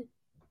ended,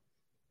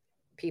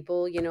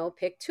 people,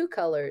 picked two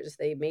colors.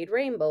 They made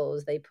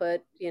rainbows. They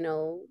put,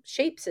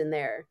 shapes in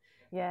there.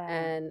 Yeah.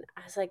 And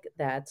I was like,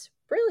 that's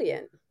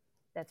brilliant.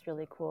 That's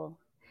really cool.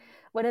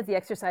 One of the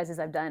exercises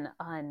I've done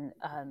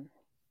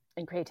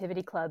in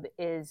Creativity Club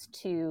is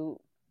to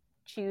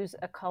choose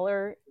a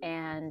color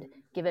and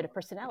give it a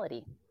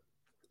personality.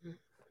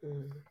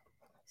 Mm-hmm.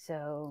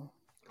 So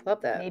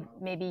love that.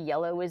 Maybe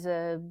yellow is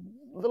a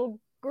little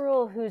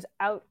girl who's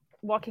out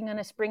walking on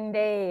a spring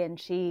day and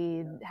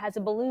she has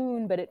a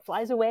balloon, but it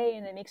flies away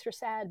and it makes her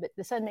sad, but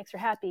the sun makes her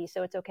happy,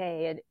 so it's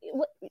okay. And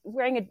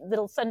wearing a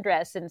little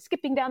sundress and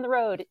skipping down the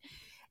road.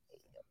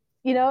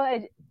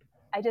 I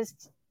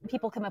just,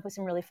 people come up with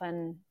some really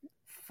fun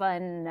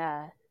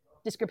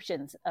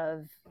descriptions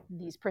of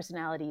these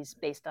personalities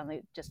based on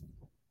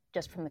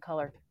just from the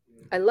color.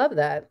 I love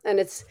that.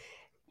 And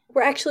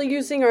we're actually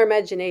using our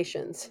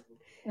imaginations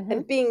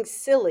and being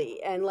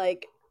silly and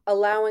like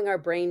allowing our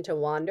brain to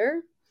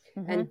wander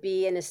and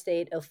be in a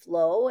state of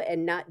flow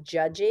and not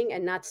judging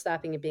and not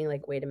stopping and being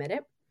like, wait a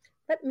minute,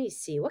 let me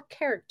see, what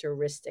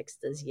characteristics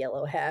does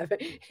yellow have?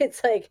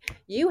 It's like,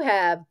 you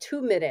have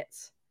 2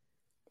 minutes.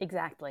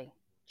 Exactly.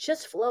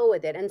 Just flow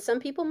with it. And some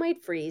people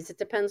might freeze. It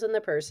depends on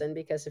the person,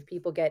 because if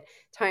people get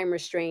time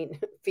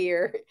restraint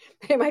fear,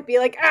 they might be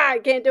like, I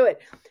can't do it.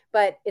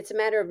 But it's a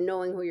matter of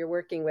knowing who you're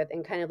working with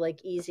and kind of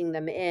like easing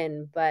them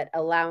in, but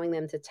allowing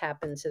them to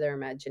tap into their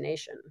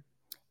imagination.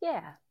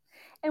 Yeah.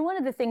 And one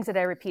of the things that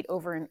I repeat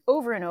over and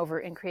over and over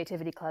in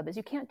Creativity Club is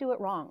you can't do it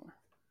wrong.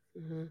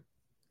 Mm-hmm.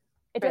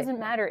 It doesn't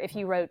matter if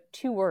you wrote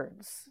 2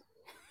 words.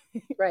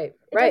 Right.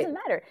 It doesn't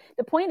matter.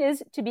 The point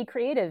is to be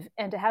creative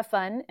and to have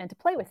fun and to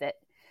play with it.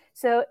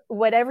 So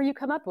whatever you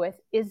come up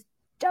with is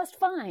just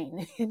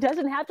fine. It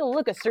doesn't have to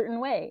look a certain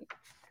way.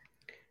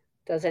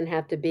 Doesn't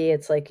have to be.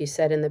 It's like you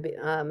said in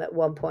the at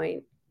one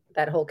point,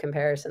 that whole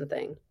comparison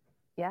thing.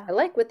 Yeah. I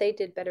like what they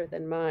did better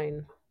than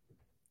mine.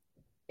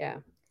 Yeah.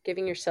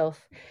 Giving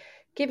yourself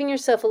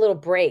a little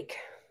break.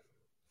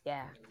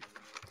 Yeah.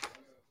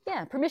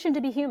 Yeah. Permission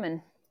to be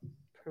human.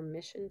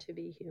 Permission to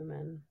be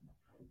human.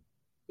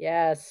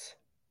 Yes.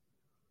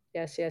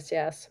 Yes.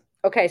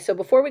 Okay, so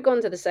before we go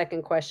into the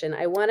second question,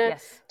 I want to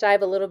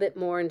dive a little bit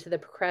more into the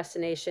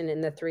procrastination in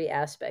the 3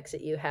 aspects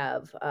that you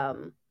have.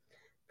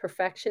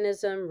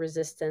 Perfectionism,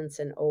 resistance,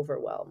 and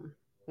overwhelm.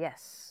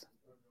 Yes.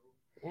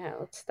 Yeah,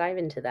 let's dive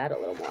into that a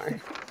little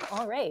more.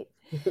 All right.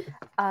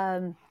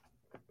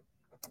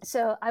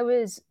 So I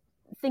was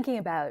thinking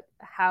about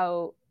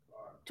how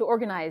to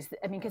organize,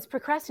 because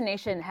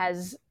procrastination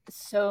has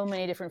so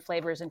many different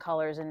flavors and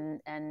colors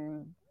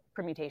and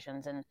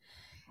permutations.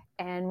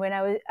 And when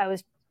I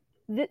was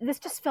this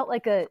just felt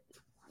like the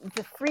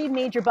 3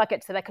 major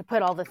buckets that I could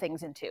put all the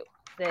things into.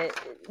 That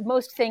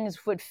most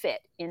things would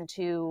fit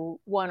into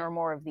one or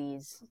more of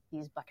these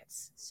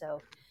buckets.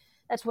 So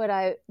that's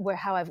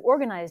how I've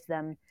organized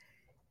them.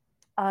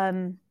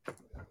 But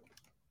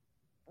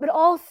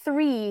all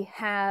 3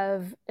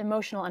 have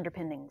emotional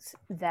underpinnings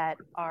that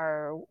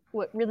are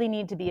what really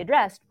need to be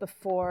addressed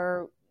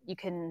before you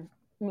can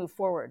move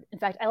forward. In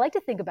fact, I like to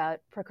think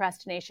about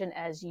procrastination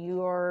as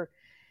your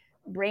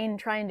brain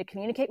trying to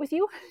communicate with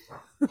you.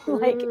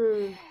 Like,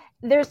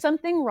 there's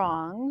something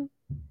wrong.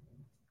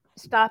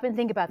 Stop and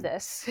think about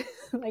this.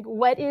 Like,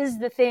 what is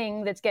the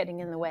thing that's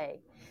getting in the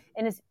way?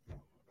 And it's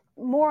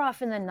more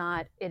often than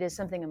not, it is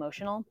something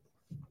emotional.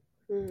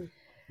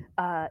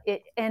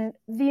 And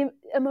the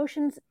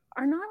emotions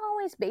are not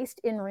always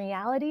based in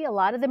reality. A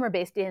lot of them are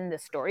based in the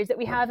stories that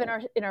we have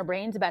in our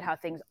brains about how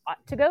things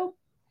ought to go.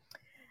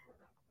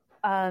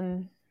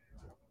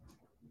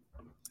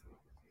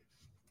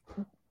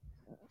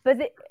 But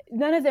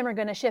none of them are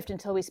going to shift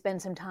until we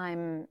spend some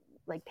time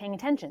like paying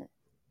attention.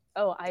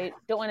 Oh, I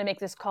don't want to make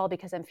this call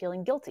because I'm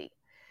feeling guilty.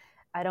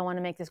 I don't want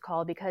to make this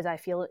call because I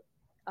feel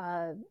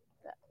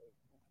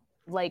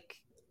like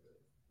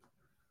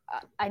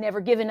I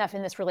never give enough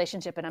in this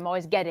relationship and I'm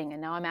always getting,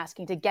 and now I'm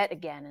asking to get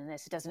again, and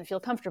this doesn't feel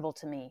comfortable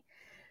to me.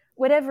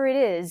 Whatever it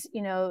is,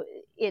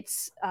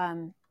 it's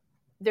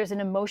there's an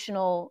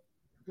emotional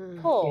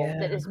pull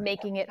that is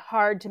making it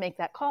hard to make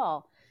that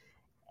call.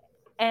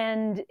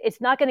 And it's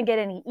not going to get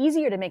any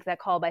easier to make that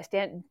call by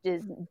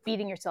just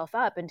beating yourself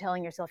up and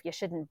telling yourself you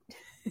shouldn't.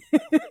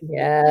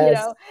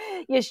 Yes.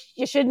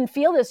 You shouldn't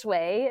feel this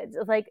way. It's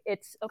like,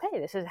 it's okay.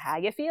 This is how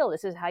you feel.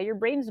 This is how your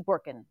brain's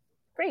working.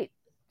 Great.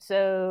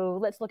 So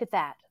let's look at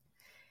that.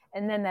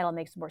 And then that'll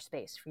make some more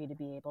space for you to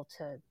be able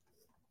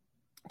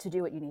to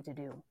do what you need to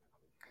do.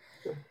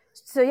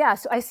 So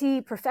I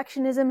see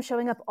perfectionism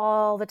showing up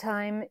all the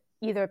time.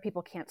 Either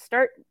people can't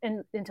start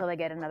until they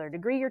get another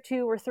degree or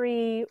 2 or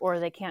 3, or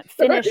they can't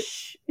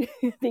finish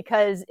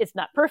because it's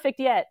not perfect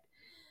yet.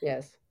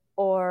 Yes.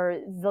 or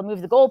they'll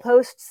move the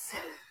goalposts.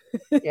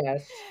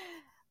 Yes.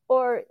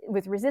 Or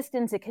with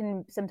resistance, it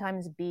can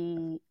sometimes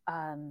be,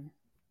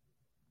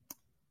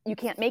 you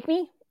can't make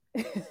me.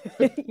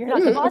 You're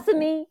not the boss of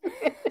me.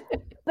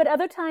 But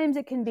other times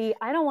it can be,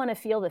 I don't want to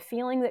feel the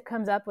feeling that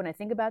comes up when I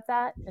think about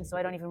that. And so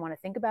I don't even want to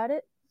think about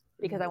it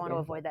because I want to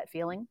avoid that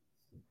feeling.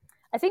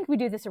 I think we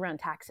do this around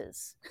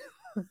taxes.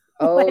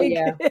 Oh,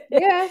 yeah.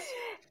 Yes.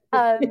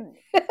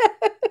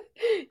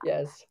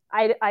 Yes.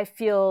 I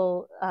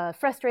feel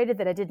frustrated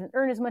that I didn't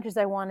earn as much as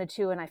I wanted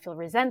to, and I feel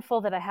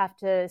resentful that I have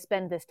to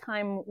spend this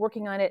time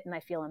working on it, and I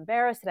feel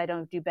embarrassed that I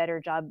don't do a better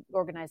job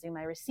organizing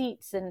my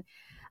receipts, and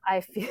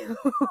I feel,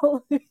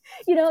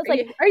 it's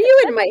like, are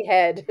you in my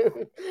head?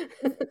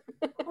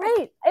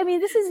 Right. I mean,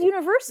 this is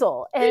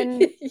universal,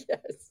 and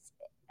yes.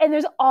 And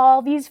there's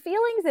all these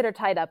feelings that are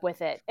tied up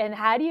with it, and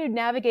how do you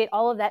navigate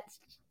all of that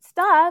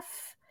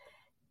stuff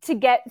to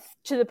get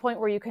to the point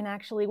where you can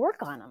actually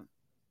work on them?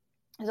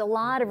 There's a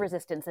lot of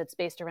resistance that's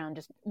based around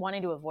just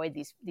wanting to avoid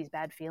these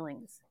bad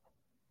feelings.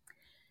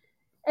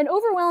 And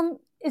overwhelm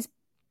is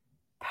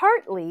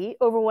partly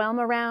overwhelm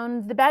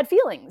around the bad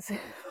feelings.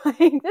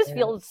 Like, this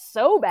feels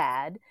so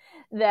bad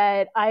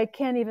that I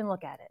can't even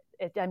look at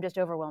it. I'm just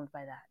overwhelmed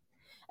by that.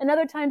 And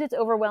other times it's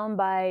overwhelmed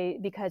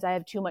because I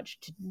have too much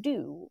to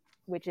do,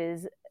 which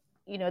is,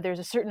 there's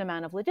a certain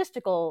amount of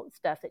logistical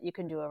stuff that you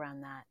can do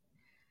around that.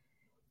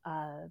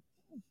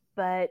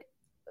 But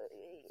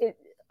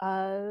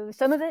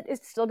some of it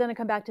is still going to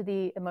come back to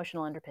the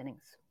emotional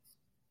underpinnings.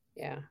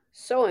 Yeah.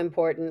 So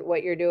important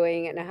what you're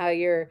doing and how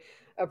you're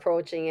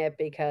approaching it,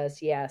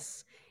 because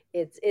yes,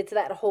 it's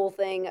that whole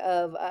thing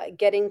of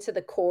getting to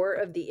the core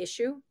of the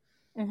issue,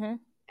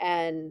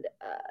 and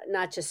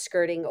not just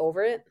skirting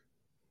over it.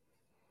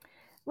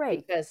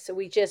 Right. Because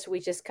we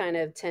just kind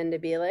of tend to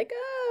be like,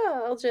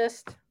 oh,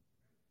 there's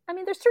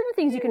certain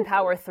things you can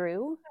power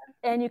through,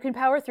 and you can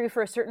power through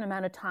for a certain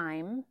amount of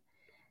time.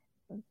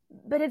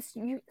 But it's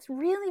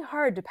really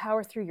hard to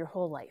power through your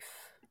whole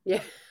life.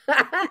 Yeah.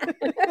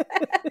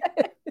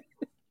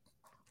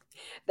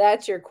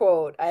 That's your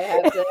quote. I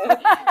have to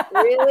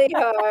really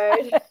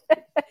hard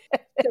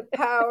to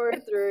power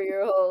through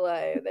your whole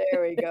life.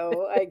 There we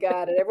go. I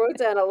got it. I wrote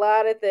down a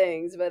lot of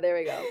things, but there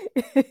we go.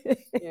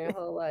 Your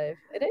whole life.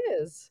 It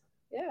is.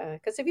 Yeah.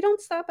 Because if you don't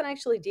stop and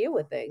actually deal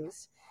with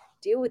things,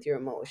 deal with your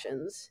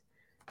emotions,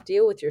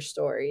 deal with your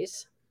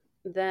stories,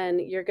 then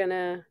you're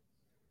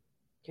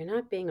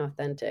not being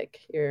authentic.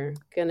 You're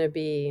going to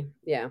be,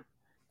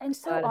 And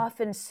so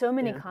often, so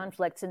many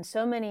conflicts and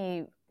so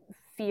many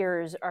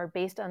fears are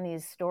based on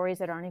these stories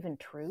that aren't even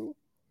true.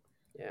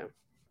 Yeah.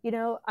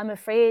 I'm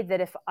afraid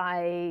that if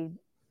I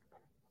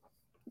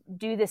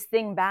do this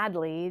thing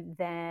badly,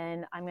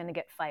 then I'm going to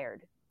get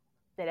fired,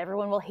 that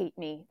everyone will hate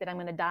me, that I'm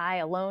going to die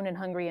alone and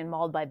hungry and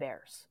mauled by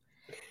bears.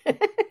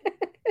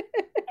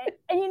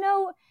 and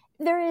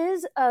there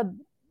is a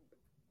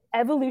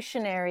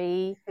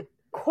evolutionary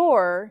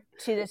core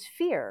to this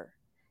fear,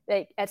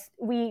 that as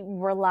we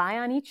rely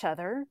on each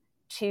other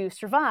to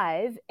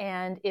survive,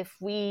 and if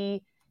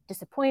we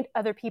disappoint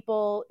other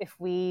people, if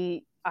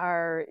we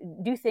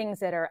do things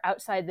that are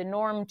outside the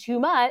norm too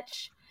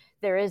much,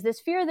 there is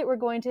this fear that we're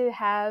going to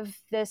have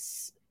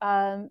this,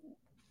 we're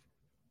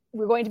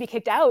going to be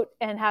kicked out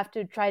and have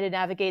to try to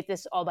navigate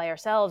this all by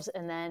ourselves,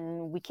 and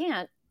then we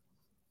can't,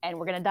 and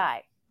we're going to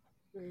die.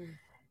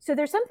 So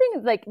there's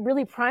something like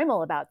really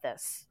primal about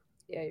this.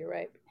 Yeah, you're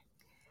right.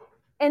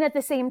 And at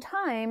the same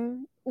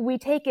time, we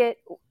take it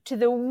to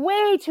the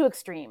way too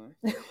extreme.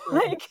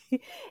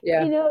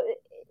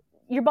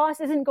 Your boss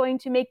isn't going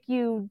to make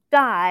you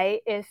die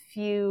if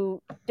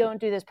you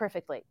don't do this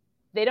perfectly.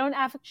 They don't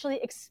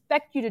actually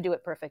expect you to do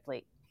it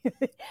perfectly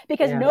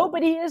because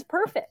nobody is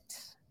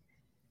perfect.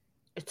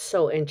 It's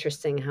so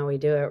interesting how we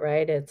do it,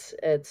 right? It's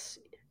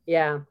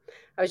I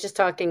was just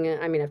talking,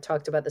 I've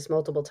talked about this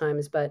multiple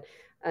times, but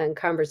in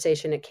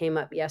conversation, it came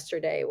up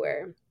yesterday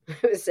where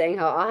I was saying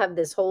how I'll have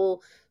this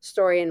whole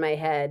story in my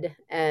head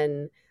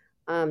and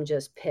I'm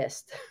just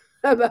pissed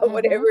about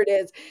whatever it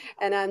is.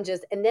 And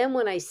and then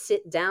when I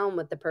sit down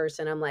with the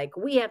person, I'm like,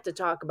 we have to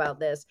talk about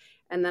this.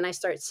 And then I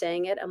start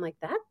saying it. I'm like,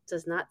 that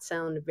does not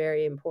sound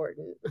very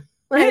important.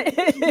 Like,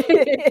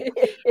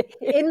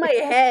 in my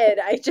head,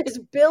 I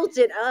just built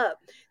it up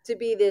to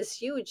be this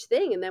huge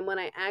thing. And then when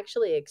I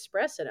actually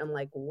express it, I'm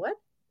like, what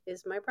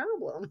is my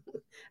problem?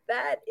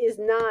 That is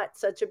not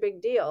such a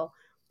big deal.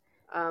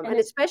 And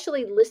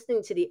especially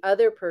listening to the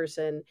other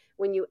person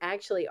when you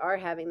actually are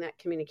having that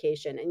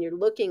communication and you're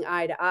looking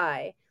eye to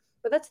eye.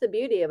 But that's the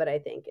beauty of it, I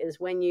think, is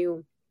when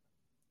you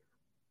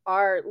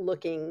are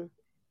looking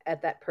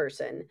at that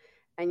person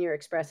and you're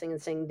expressing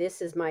and saying,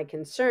 this is my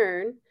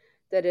concern,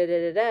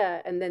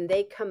 and then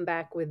they come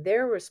back with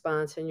their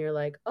response and you're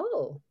like,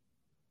 oh,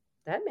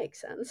 that makes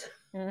sense.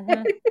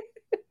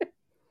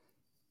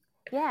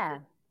 Yeah.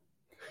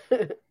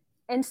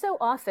 And so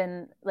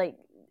often, like,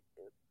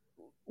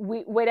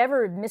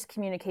 whatever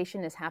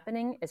miscommunication is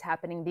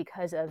happening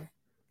because of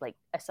like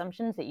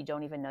assumptions that you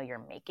don't even know you're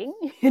making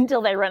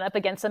until they run up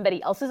against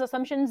somebody else's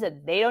assumptions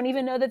that they don't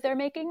even know that they're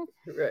making.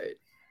 Right.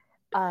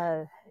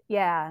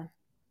 Yeah.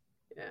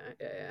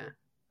 Yeah.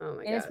 Oh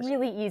my And gosh. it's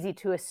really easy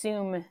to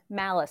assume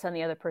malice on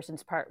the other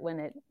person's part when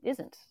it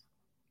isn't.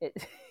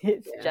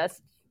 It's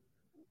just,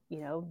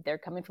 they're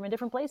coming from a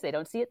different place. They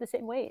don't see it the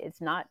same way.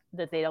 It's not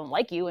that they don't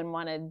like you and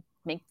want to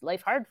make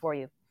life hard for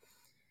you.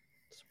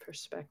 It's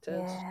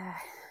perspectives. Yeah.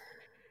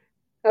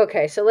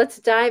 Okay, so let's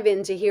dive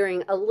into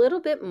hearing a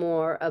little bit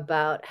more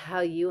about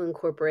how you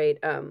incorporate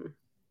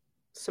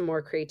some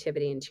more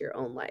creativity into your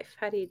own life.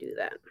 How do you do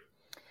that?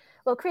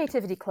 Well,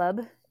 Creativity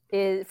Club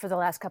is, for the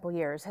last couple of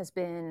years, has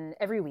been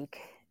every week,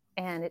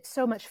 and it's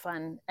so much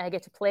fun. I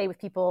get to play with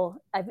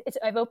people.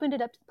 I've opened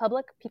it up to the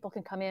public. People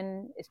can come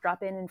in. It's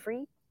drop in and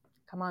free.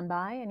 Come on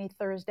by any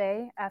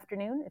Thursday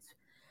afternoon. It's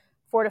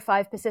 4 to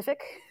 5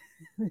 Pacific.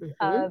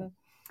 Mm-hmm.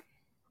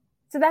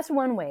 So that's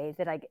one way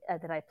that I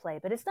play,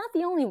 but it's not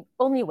the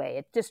only way.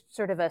 It's just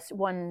sort of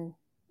one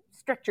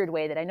structured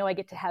way that I know I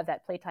get to have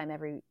that playtime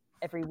every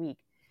week.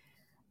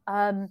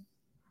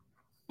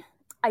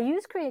 I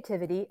use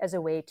creativity as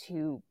a way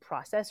to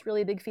process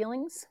really big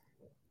feelings.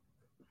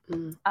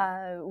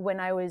 When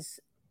I was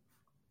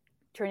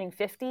turning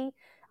 50,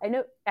 I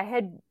know I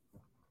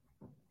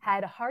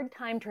had a hard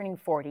time turning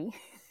 40,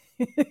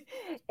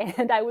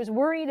 and I was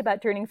worried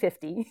about turning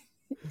 50.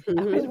 I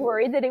was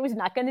worried that it was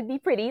not going to be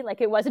pretty,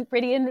 like it wasn't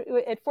pretty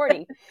at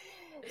 40.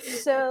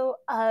 So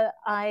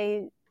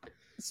I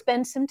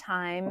spent some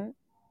time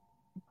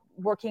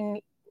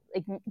working,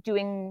 like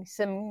doing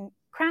some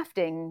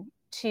crafting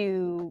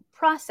to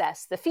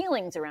process the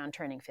feelings around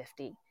turning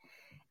 50.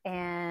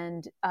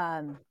 And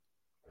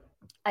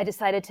I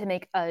decided to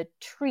make a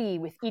tree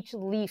with each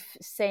leaf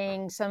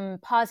saying some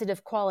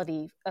positive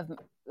quality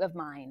of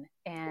mine.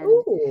 And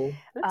Ooh,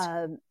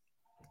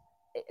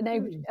 and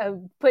I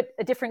put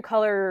a different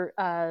color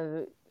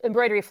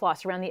embroidery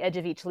floss around the edge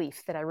of each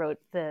leaf that I wrote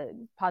the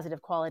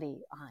positive quality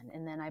on.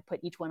 And then I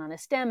put each one on a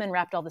stem and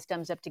wrapped all the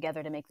stems up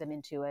together to make them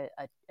into a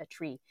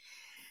tree.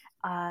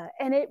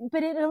 And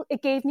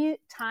it gave me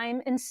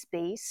time and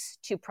space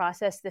to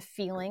process the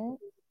feeling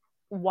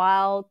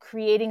while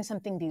creating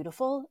something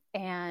beautiful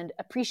and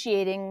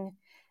appreciating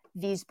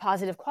these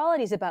positive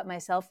qualities about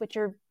myself, which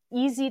are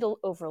easy to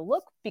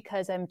overlook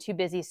because I'm too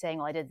busy saying,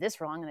 well, I did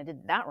this wrong and I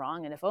did that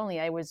wrong. And if only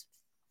I was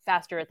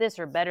faster at this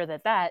or better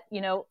at that,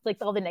 like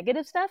all the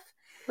negative stuff.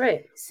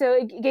 right. So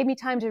it gave me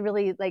time to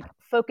really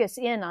focus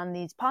in on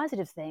these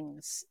positive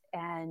things.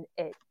 And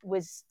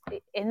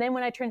and then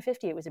when I turned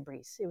 50, it was a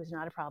breeze. It was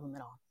not a problem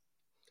at all.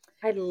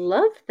 I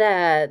love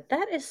that.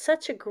 That is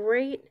such a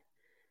great,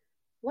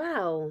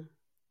 wow.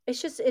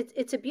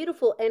 It's a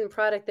beautiful end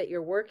product that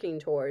you're working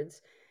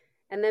towards.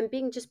 And then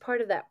being just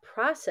part of that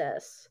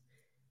process,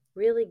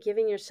 really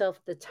giving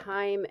yourself the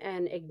time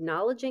and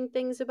acknowledging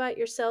things about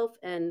yourself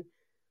and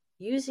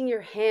using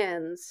your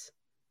hands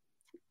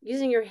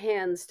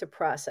to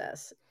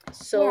process.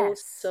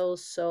 Yes.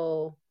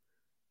 So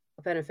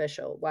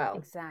beneficial. Wow.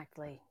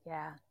 Exactly.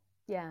 Yeah.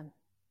 Yeah.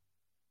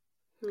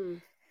 Hmm.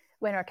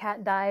 When our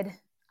cat died,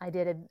 I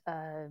did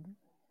a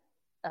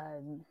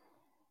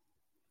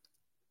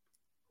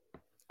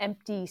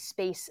empty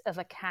space of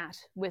a cat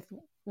with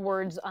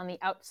words on the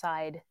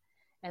outside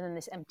and then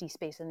this empty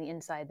space on the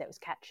inside that was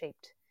cat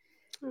shaped.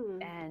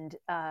 And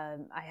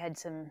I had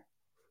some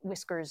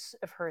whiskers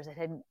of hers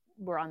that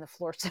were on the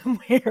floor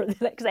somewhere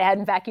because I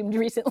hadn't vacuumed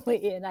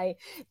recently, and I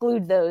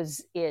glued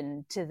those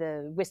into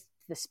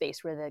the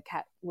space where the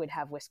cat would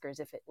have whiskers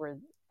if it were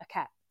a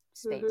cat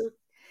space.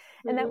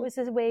 Mm-hmm. And that was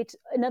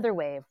another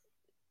way of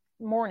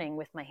mourning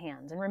with my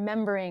hands and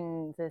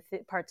remembering the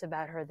parts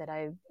about her that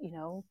I'm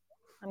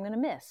going to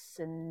miss,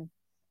 and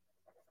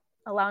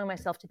allowing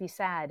myself to be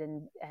sad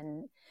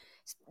and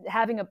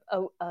having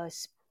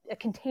a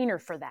container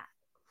for that.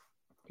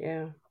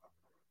 Yeah.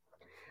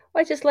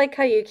 Well, I just like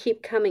how you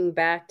keep coming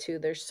back to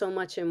there's so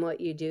much in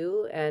what you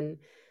do and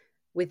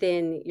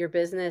within your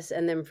business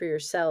and then for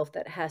yourself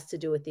that has to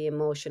do with the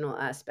emotional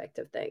aspect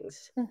of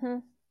things. Mm-hmm.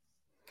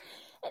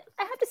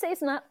 I have to say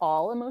it's not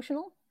all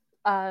emotional.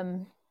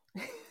 I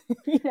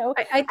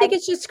think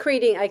it's just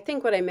I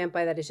think what I meant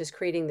by that is just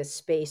creating the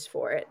space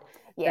for it.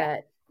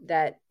 Yeah.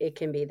 That it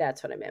can be.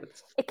 That's what I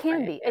meant. It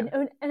can be.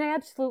 Yeah. And I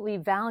absolutely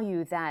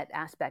value that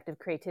aspect of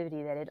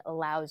creativity, that it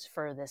allows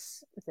for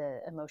the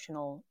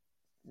emotional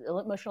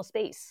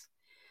space.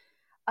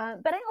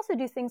 But I also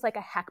do things like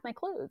I hack my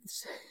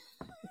clothes.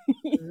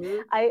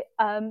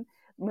 Mm-hmm.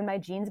 When my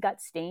jeans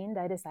got stained,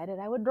 I decided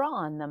I would draw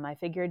on them. I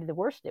figured the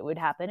worst that would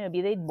happen would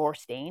be they'd more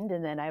stained,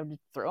 and then I would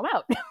throw them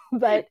out.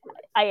 But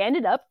I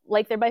ended up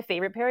like they're my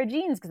favorite pair of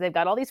jeans because they've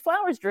got all these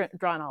flowers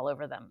drawn all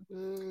over them.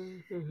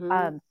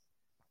 Mm-hmm.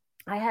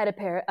 I had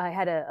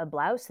a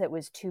blouse that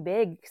was too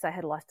big because I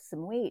had lost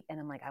some weight, and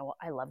I'm like,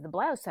 I love the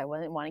blouse. I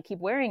want to keep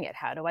wearing it.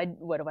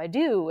 What do I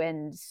do?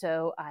 And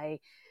so I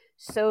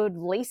sewed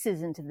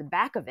laces into the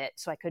back of it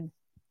so I could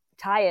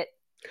tie it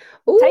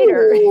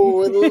tighter.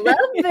 Ooh, love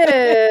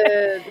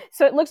it.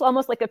 So it looks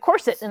almost like a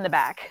corset in the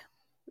back.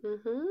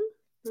 Mm-hmm.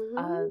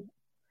 Mm-hmm.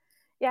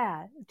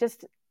 Yeah,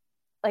 just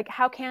like,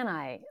 how can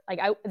I,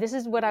 this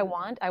is what I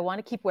want. I want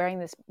to keep wearing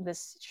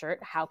this shirt.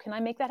 How can I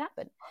make that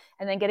happen?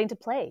 And then getting to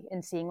play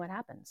and seeing what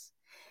happens.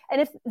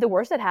 And if the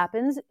worst that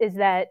happens is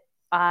that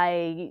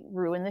I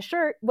ruin the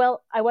shirt,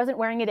 well, I wasn't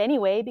wearing it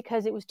anyway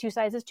because it was 2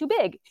 sizes too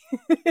big.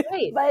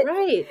 Right, But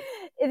right.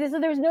 so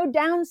there's no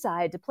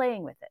downside to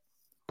playing with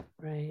it.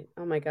 Right.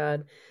 Oh my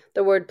God.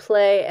 The word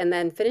play and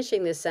then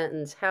finishing this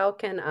sentence, how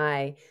can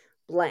I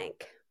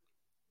blank?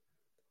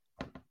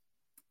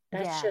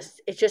 Yeah.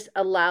 It just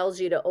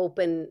allows you to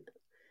open.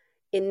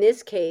 In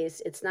this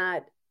case, it's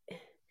not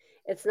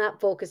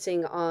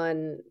focusing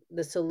on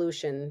the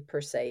solution per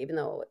se, even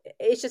though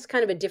it's just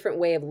kind of a different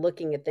way of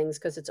looking at things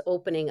because it's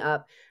opening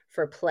up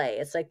for play.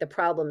 It's like the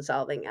problem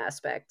solving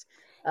aspect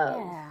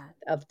Yeah.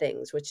 of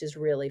things, which is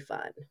really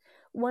fun.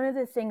 One of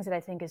the things that I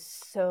think is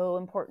so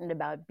important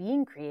about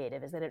being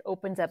creative is that it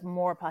opens up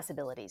more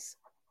possibilities.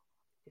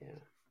 Yeah.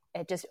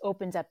 It just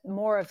opens up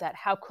more of that.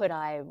 How could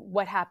I?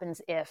 What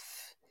happens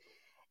if?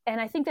 And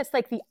I think that's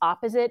like the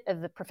opposite of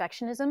the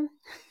perfectionism,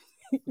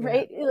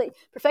 right? Yeah. Like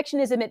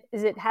perfectionism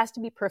it has to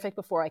be perfect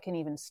before I can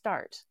even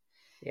start.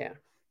 Yeah.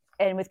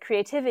 And with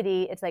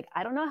creativity, it's like,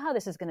 I don't know how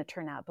this is going to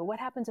turn out, but what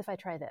happens if I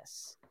try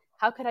this?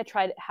 How could I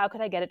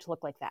get it to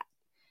look like that?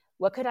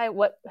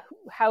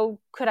 How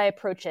could I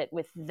approach it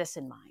with this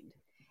in mind?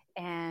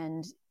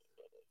 And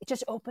it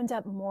just opens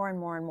up more and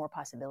more and more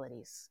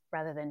possibilities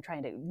rather than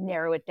trying to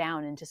narrow it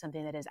down into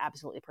something that is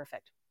absolutely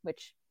perfect,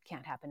 which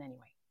can't happen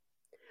anyway.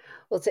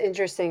 Well, it's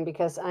interesting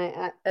because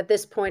at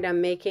this point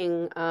I'm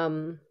making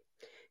kind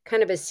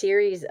of a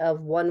series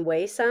of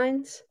one-way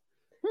signs.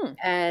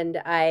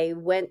 And I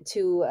went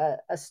to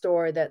a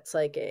store that's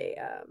like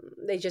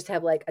they just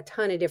have like a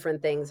ton of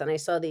different things. And I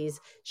saw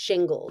these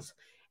shingles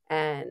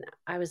and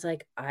I was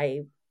like,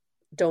 I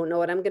don't know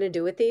what I'm going to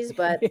do with these,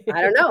 but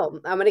I don't know.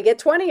 I'm going to get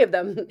 20 of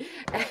them.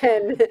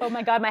 And oh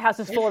my God, my house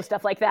is full of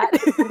stuff like that.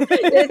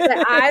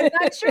 I'm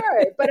not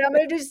sure, but I'm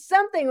going to do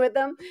something with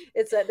them.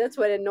 That's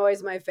what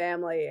annoys my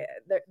family.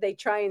 They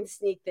try and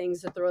sneak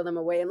things to throw them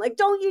away and like,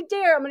 don't you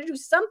dare. I'm going to do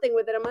something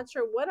with it. I'm not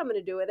sure what I'm going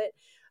to do with it.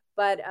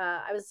 But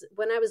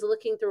when I was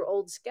looking through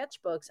old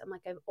sketchbooks, I'm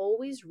like, I've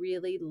always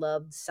really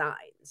loved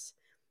signs.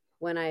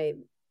 When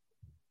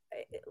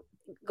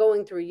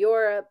going through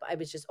Europe, I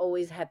was just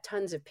always have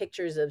tons of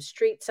pictures of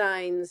street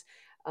signs.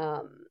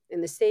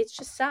 In the States,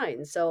 just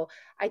signs. So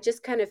I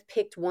just kind of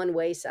picked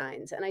one-way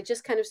signs and I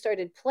just kind of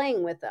started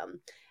playing with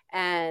them.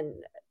 And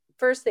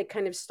first they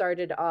kind of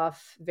started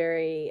off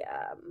very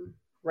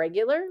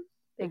regular.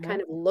 They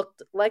kind of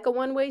looked like a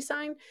one-way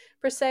sign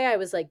per se. I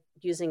was like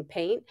using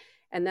paint.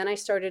 And then I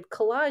started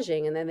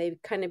collaging and then they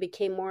kind of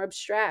became more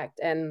abstract.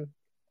 And,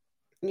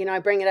 I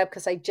bring it up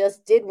because I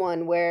just did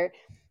one where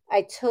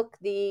I took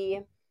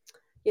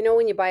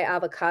when you buy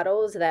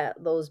avocados,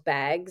 those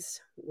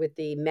bags with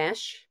the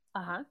mesh.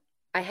 Uh-huh.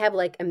 I have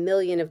like a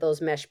million of those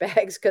mesh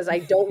bags because I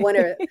don't want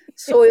to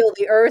soil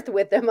the earth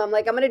with them. I'm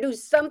like, I'm going to do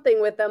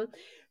something with them.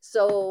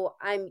 So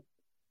I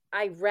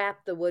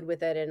wrap the wood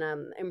with it and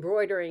I'm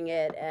embroidering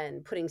it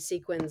and putting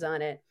sequins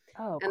on it.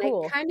 Oh, and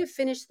cool. I kind of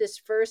finished this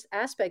first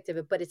aspect of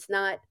it, but it's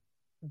not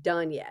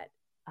done yet.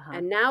 Uh-huh.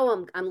 And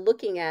now I'm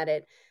looking at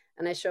it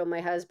and I show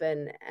my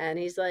husband and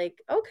he's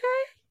like, okay,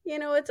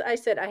 I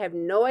said, I have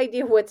no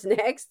idea what's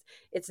next.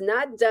 It's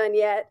not done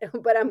yet,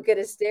 but I'm going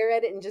to stare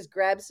at it and just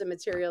grab some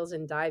materials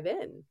and dive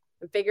in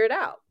and figure it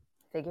out.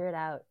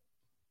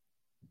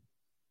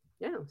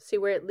 Yeah. See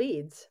where it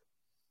leads.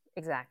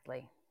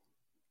 Exactly.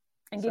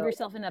 And give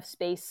yourself enough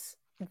space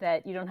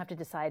that you don't have to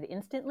decide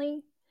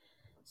instantly.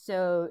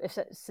 So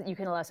you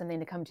can allow something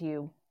to come to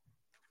you,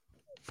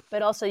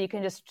 but also you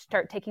can just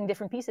start taking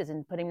different pieces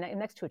and putting them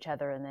next to each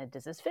other. And then,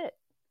 does this fit?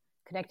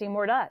 Connecting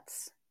more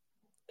dots.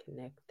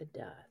 Connect the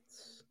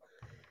dots.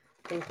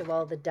 Think of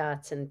all the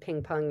dots and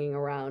ping-ponging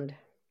around.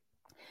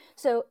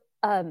 So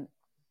my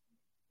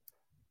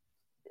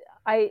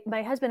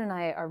husband and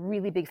I are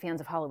really big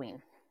fans of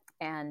Halloween.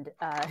 And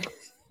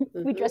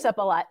we dress up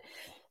a lot.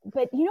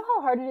 But you know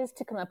how hard it is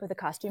to come up with a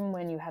costume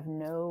when you have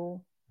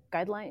no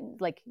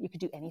guideline? Like, you could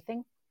do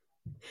anything?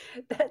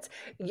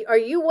 Are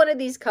you one of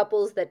these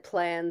couples that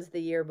plans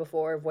the year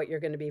before of what you're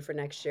going to be for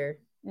next year?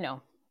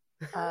 No.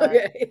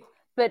 Okay.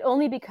 But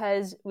only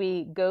because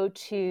we go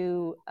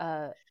to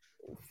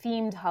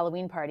themed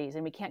Halloween parties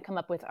and we can't come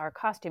up with our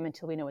costume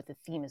until we know what the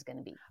theme is going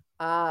to be.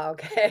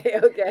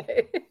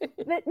 Okay.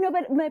 But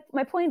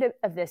my point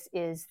of this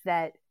is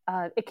that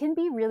it can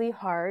be really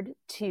hard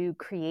to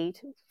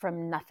create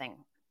from nothing.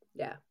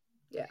 Yeah.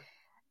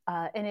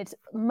 And it's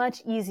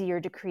much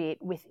easier to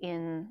create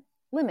within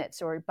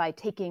limits or by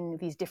taking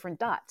these different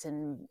dots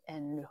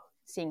and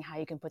seeing how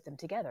you can put them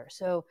together.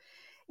 So,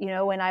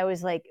 when I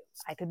was like,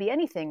 I could be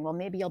anything, well,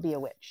 maybe I'll be a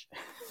witch.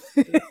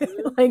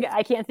 Like,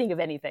 I can't think of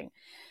anything.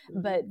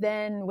 But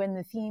then when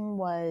the theme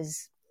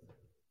was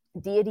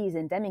deities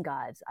and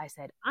demigods, I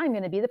said, I'm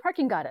going to be the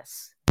parking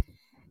goddess.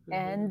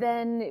 And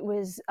then it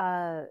was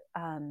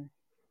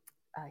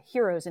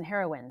heroes and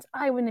heroines.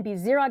 I want to be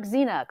Xerox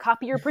Xena,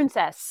 copier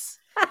princess.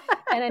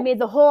 And I made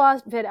the whole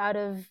outfit out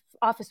of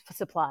office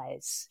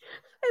supplies.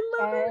 I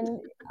love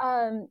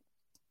it.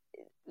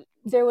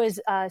 There was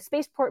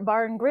Spaceport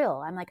Bar and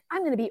Grill. I'm like,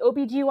 I'm going to be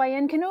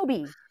OBGYN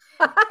Kenobi.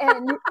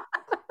 And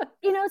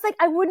it's like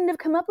I wouldn't have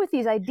come up with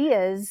these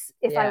ideas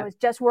if I was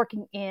just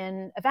working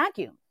in a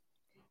vacuum.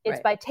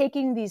 It's by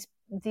taking these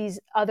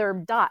other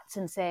dots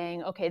and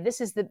saying, okay,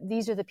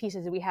 these are the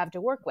pieces that we have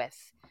to work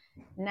with.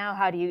 Now,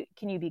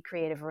 can you be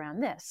creative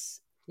around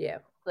this? Yeah.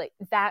 Like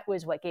that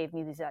was what gave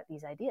me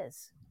these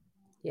ideas.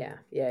 Yeah.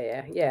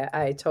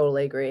 I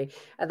totally agree.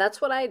 And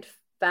that's what I'd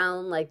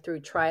found, like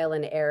through trial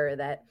and error,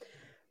 that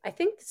I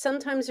think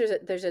sometimes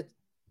there's a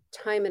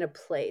time and a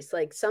place.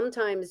 Like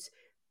sometimes,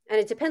 and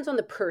it depends on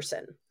the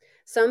person.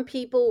 Some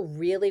people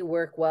really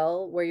work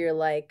well where you're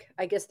like,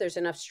 I guess there's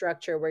enough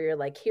structure where you're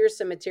like, here's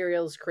some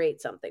materials,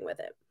 create something with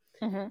it.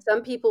 Mm-hmm.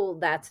 Some people,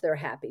 that's their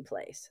happy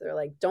place. They're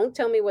like, don't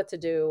tell me what to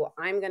do.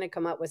 I'm going to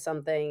come up with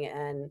something,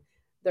 and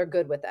they're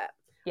good with that.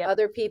 Yep.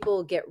 Other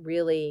people get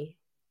really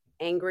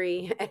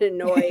angry and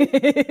annoyed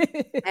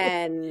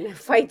and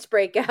fights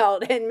break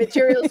out and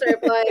materials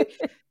start flying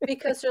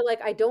because they're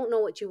like, I don't know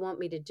what you want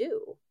me to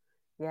do.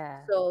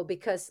 Yeah. So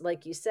because,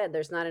 like you said,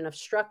 there's not enough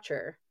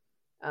structure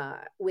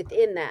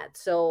within that.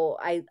 So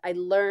I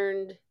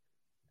learned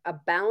a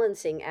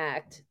balancing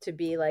act to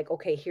be like,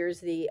 okay,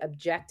 here's the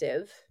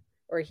objective,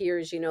 or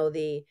here's,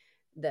 the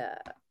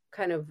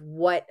kind of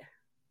what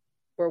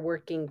we're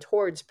working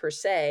towards per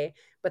se,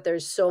 but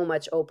there's so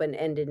much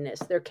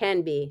open-endedness. There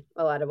can be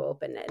a lot of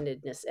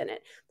open-endedness in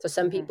it. So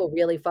some mm-hmm. people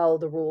really follow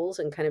the rules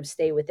and kind of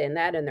stay within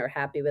that, and they're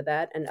happy with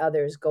that. And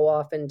others go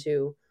off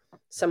into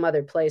some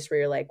other place where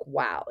you're like,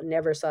 wow,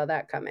 never saw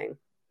that coming.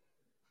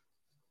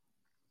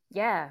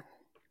 Yeah.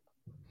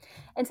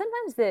 And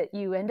sometimes that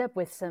you end up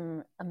with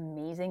some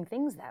amazing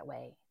things that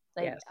way.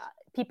 Like yes.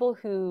 People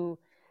who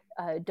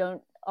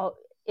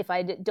if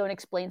I don't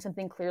explain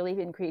something clearly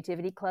in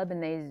Creativity Club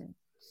and they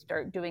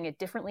start doing it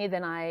differently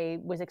than I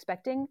was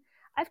expecting,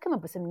 I've come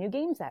up with some new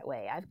games that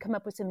way. I've come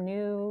up with some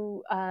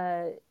new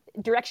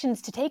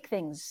directions to take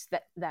things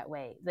that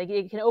way. Like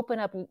it can open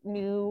up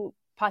new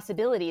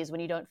possibilities when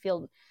you don't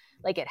feel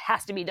like it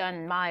has to be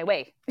done my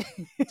way.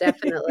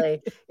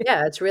 Definitely.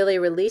 Yeah, it's really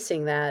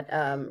releasing that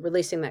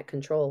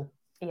control.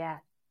 Yeah.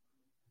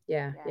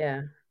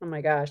 Oh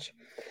my gosh.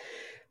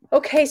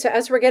 Okay, so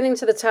as we're getting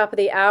to the top of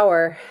the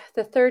hour,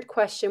 the third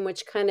question,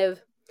 which kind of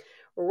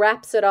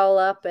wraps it all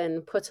up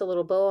and puts a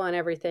little bow on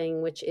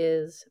everything, which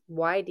is,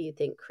 why do you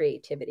think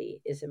creativity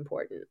is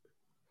important?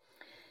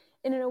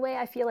 And in a way,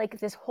 I feel like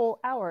this whole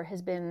hour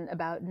has been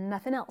about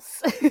nothing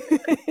else.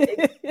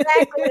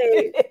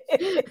 Exactly.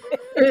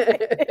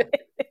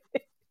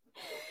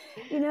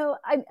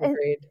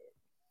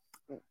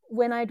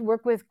 When I'd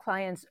work with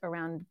clients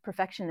around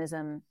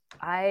perfectionism,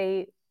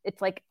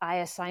 it's like I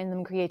assign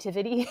them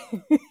creativity.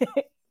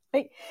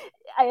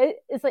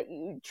 It's like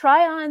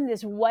try on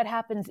this what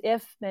happens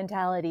if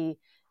mentality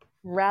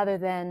rather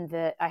than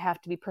the I have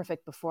to be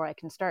perfect before I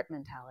can start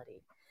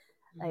mentality.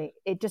 Like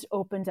it just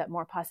opens up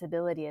more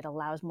possibility. It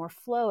allows more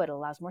flow. It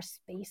allows more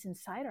space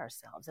inside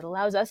ourselves. It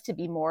allows us to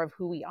be more of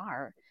who we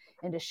are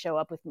and to show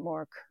up with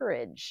more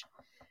courage.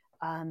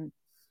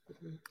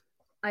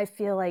 I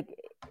feel like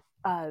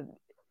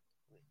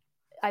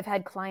I've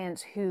had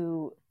clients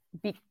who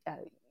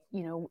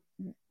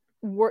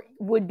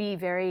would be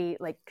very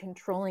like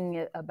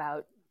controlling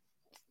about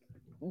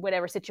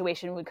whatever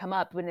situation would come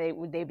up when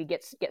they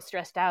get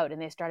stressed out,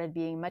 and they started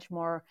being much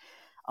more,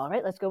 all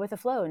right, let's go with the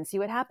flow and see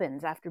what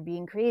happens after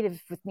being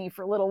creative with me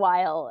for a little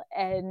while.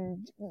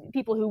 And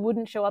people who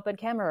wouldn't show up on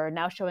camera are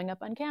now showing up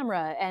on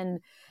camera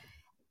and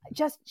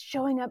just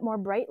showing up more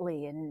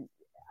brightly. And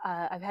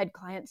I've had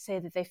clients say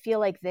that they feel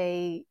like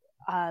they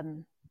have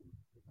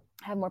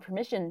more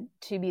permission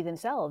to be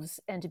themselves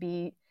and to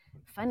be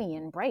funny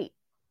and bright.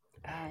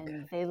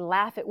 And they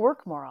laugh at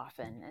work more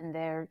often, and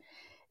they're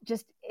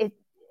just it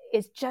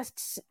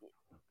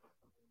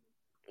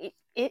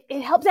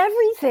helps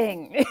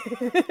everything.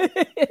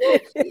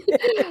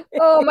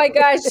 Oh my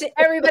gosh,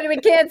 everybody, we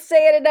can't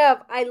say it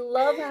enough. I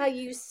love how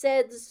you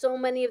said so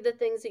many of the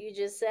things that you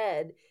just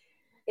said.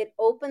 It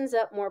opens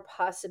up more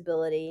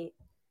possibility.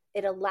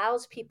 It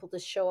allows people to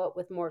show up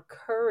with more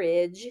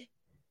courage.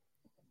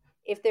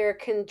 If they're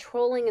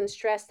controlling and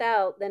stressed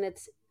out, then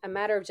it's a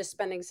matter of just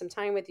spending some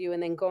time with you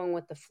and then going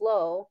with the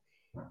flow,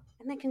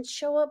 and they can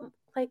show up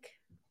like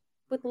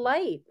with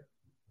light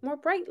more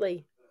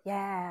brightly.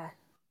 Yeah.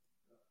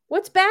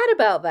 What's bad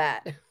about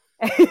that?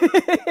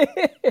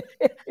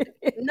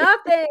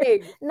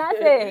 Nothing.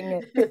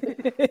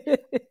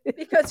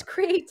 Because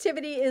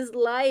creativity is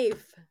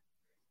life.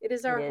 It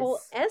is our whole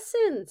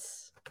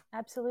essence.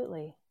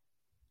 Absolutely.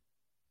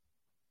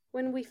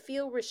 When we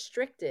feel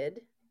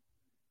restricted,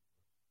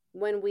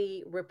 when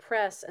we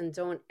repress and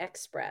don't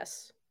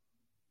express,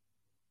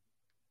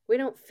 we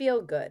don't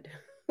feel good.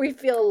 We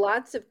feel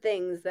lots of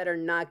things that are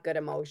not good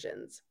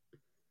emotions.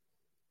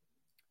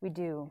 We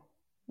do.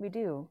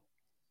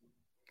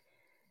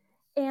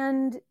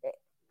 And,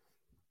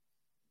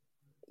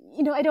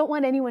 I don't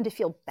want anyone to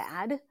feel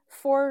bad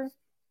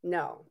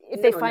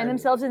if they find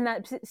themselves in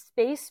that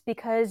space,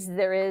 because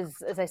there is,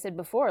 as I said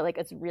before, like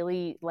it's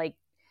really like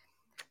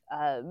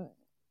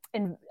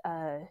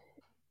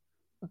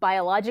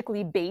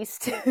biologically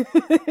based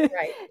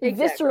Right. Exactly.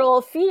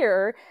 visceral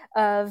fear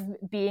of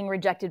being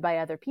rejected by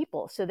other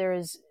people. So there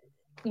is,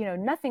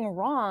 nothing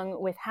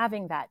wrong with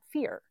having that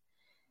fear.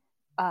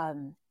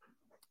 But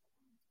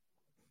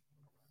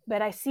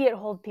I see it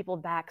hold people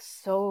back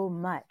so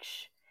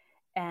much.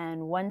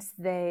 And once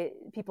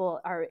people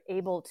are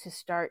able to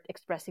start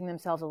expressing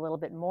themselves a little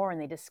bit more, and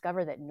they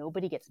discover that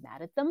nobody gets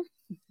mad at them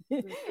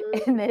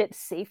and that it's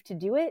safe to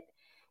do it,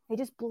 they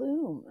just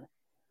bloom.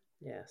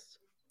 Yes.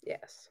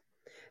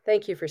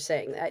 Thank you for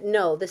saying that.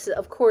 No, this is,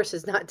 of course,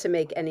 is not to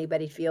make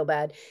anybody feel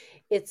bad.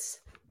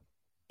 It's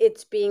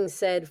being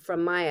said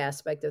from my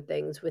aspect of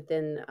things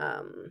within,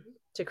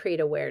 to create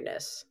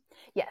awareness.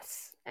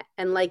 Yes.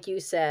 And like you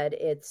said,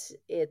 it's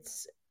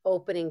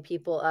opening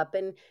people up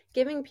and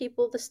giving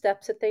people the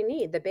steps that they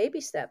need, the baby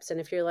steps. And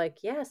if you're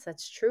like, yes,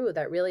 that's true,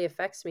 that really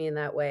affects me in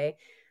that way,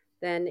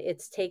 then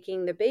it's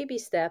taking the baby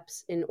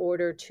steps in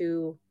order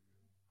to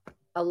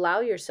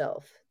allow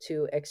yourself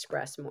to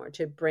express more,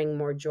 to bring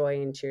more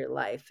joy into your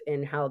life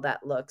and how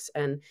that looks.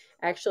 And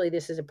actually,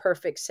 this is a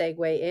perfect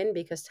segue in,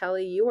 because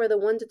Talia, you are the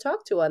one to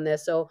talk to on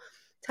this. So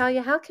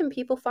Talia, how can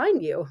people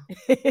find you?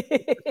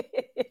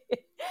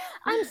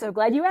 I'm so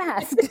glad you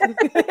asked.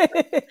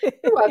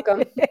 You're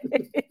welcome.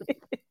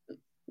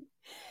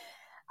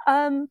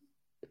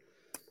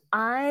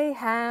 I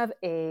have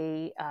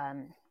I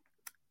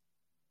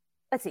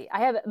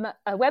have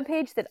a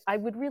webpage that I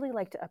would really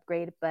like to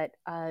upgrade, but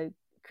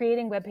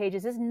creating web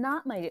pages is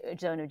not my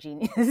zone of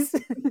genius.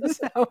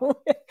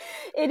 So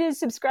it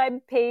is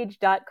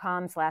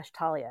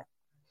subscribepage.com/Talia.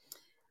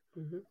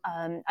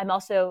 Mm-hmm. I'm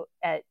also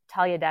at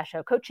Talia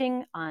Dashow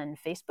Coaching on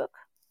Facebook.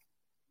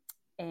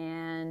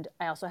 And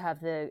I also have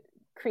the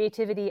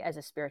Creativity as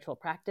a Spiritual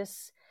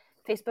Practice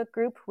Facebook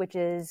group, which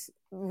is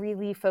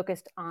really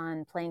focused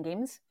on playing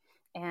games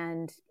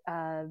and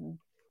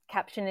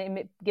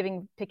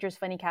giving pictures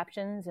funny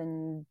captions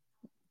and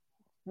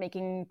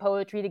making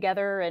poetry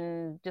together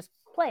and just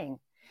playing.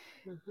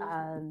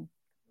 Mm-hmm.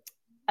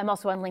 I'm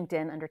also on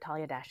LinkedIn under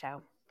Talia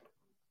Dashow.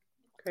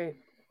 Great.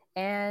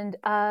 And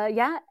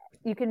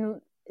you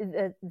can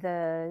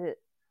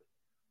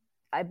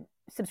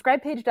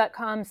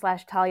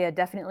subscribepage.com/Talia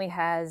definitely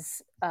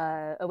has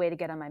a way to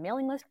get on my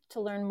mailing list to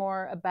learn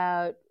more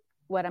about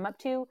what I'm up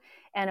to,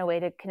 and a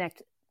way to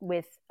connect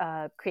with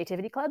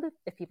Creativity Club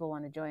if people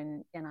want to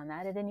join in on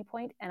that at any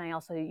point. And I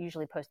also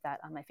usually post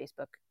that on my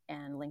Facebook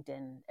and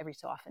LinkedIn every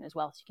so often as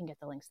well, so you can get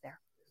the links there.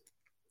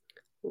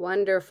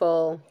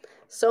 Wonderful.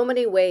 So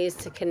many ways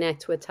to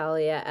connect with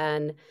Talia,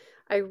 and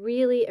I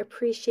really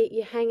appreciate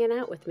you hanging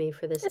out with me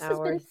for this hour. Has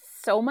been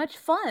so much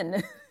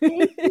fun.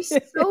 Thank you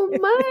so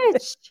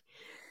much.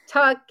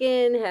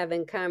 Talking,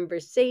 having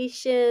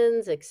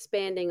conversations,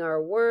 expanding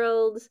our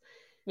worlds.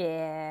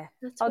 Yeah,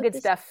 that's all good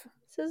stuff.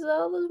 This is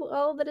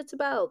all that it's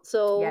about.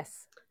 So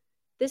yes,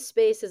 this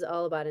space is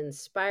all about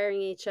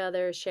inspiring each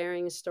other,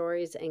 sharing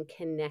stories and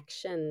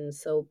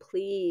connections. So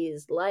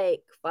please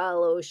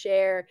follow,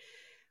 share.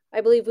 I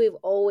believe we've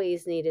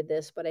always needed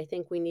this, but I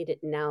think we need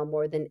it now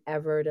more than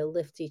ever to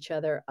lift each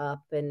other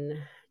up and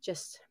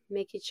just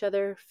make each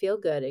other feel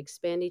good,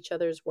 expand each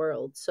other's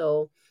world.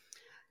 So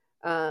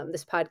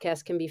this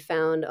podcast can be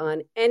found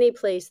on any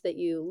place that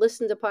you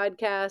listen to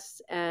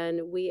podcasts,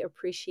 and we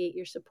appreciate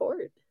your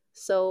support.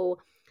 So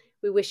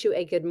we wish you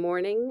a good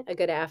morning, a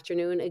good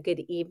afternoon, a good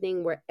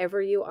evening,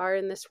 wherever you are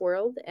in this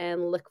world,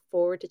 and look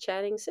forward to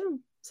chatting soon.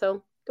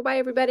 So goodbye,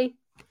 everybody.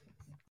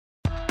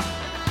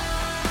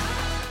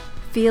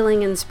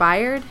 Feeling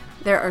inspired?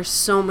 There are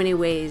so many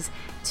ways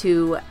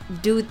to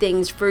do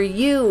things for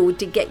you,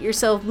 to get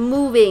yourself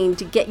moving,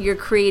 to get your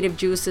creative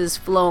juices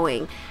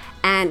flowing,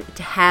 and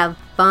to have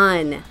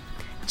fun.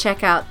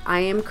 Check out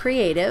I Am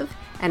Creative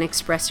and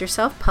Express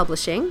Yourself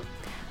Publishing.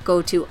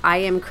 Go to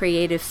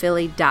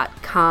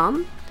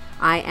iamcreativephilly.com,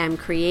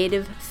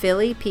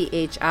 iamcreativephilly,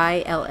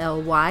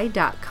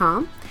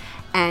 PHILLY.com,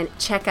 and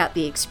check out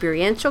the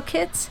experiential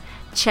kits.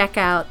 Check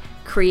out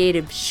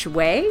Creative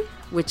Shui,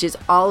 which is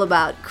all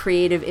about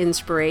creative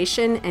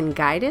inspiration and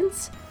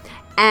guidance.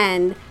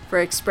 And for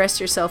Express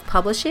Yourself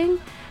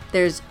Publishing,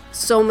 there's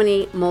so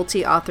many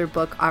multi-author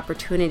book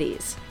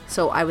opportunities.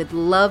 So I would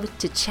love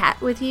to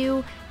chat with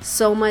you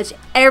so much.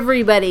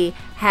 Everybody's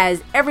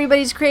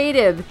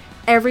creative.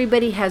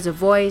 Everybody has a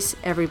voice.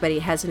 Everybody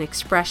has an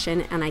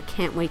expression, and I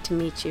can't wait to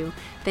meet you.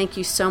 Thank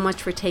you so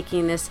much for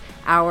taking this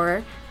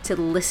hour to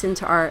listen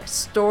to our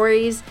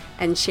stories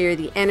and share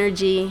the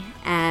energy.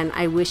 And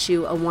I wish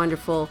you a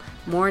wonderful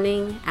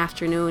morning,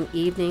 afternoon,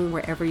 evening,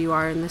 wherever you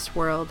are in this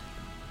world.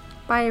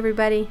 Bye,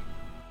 everybody.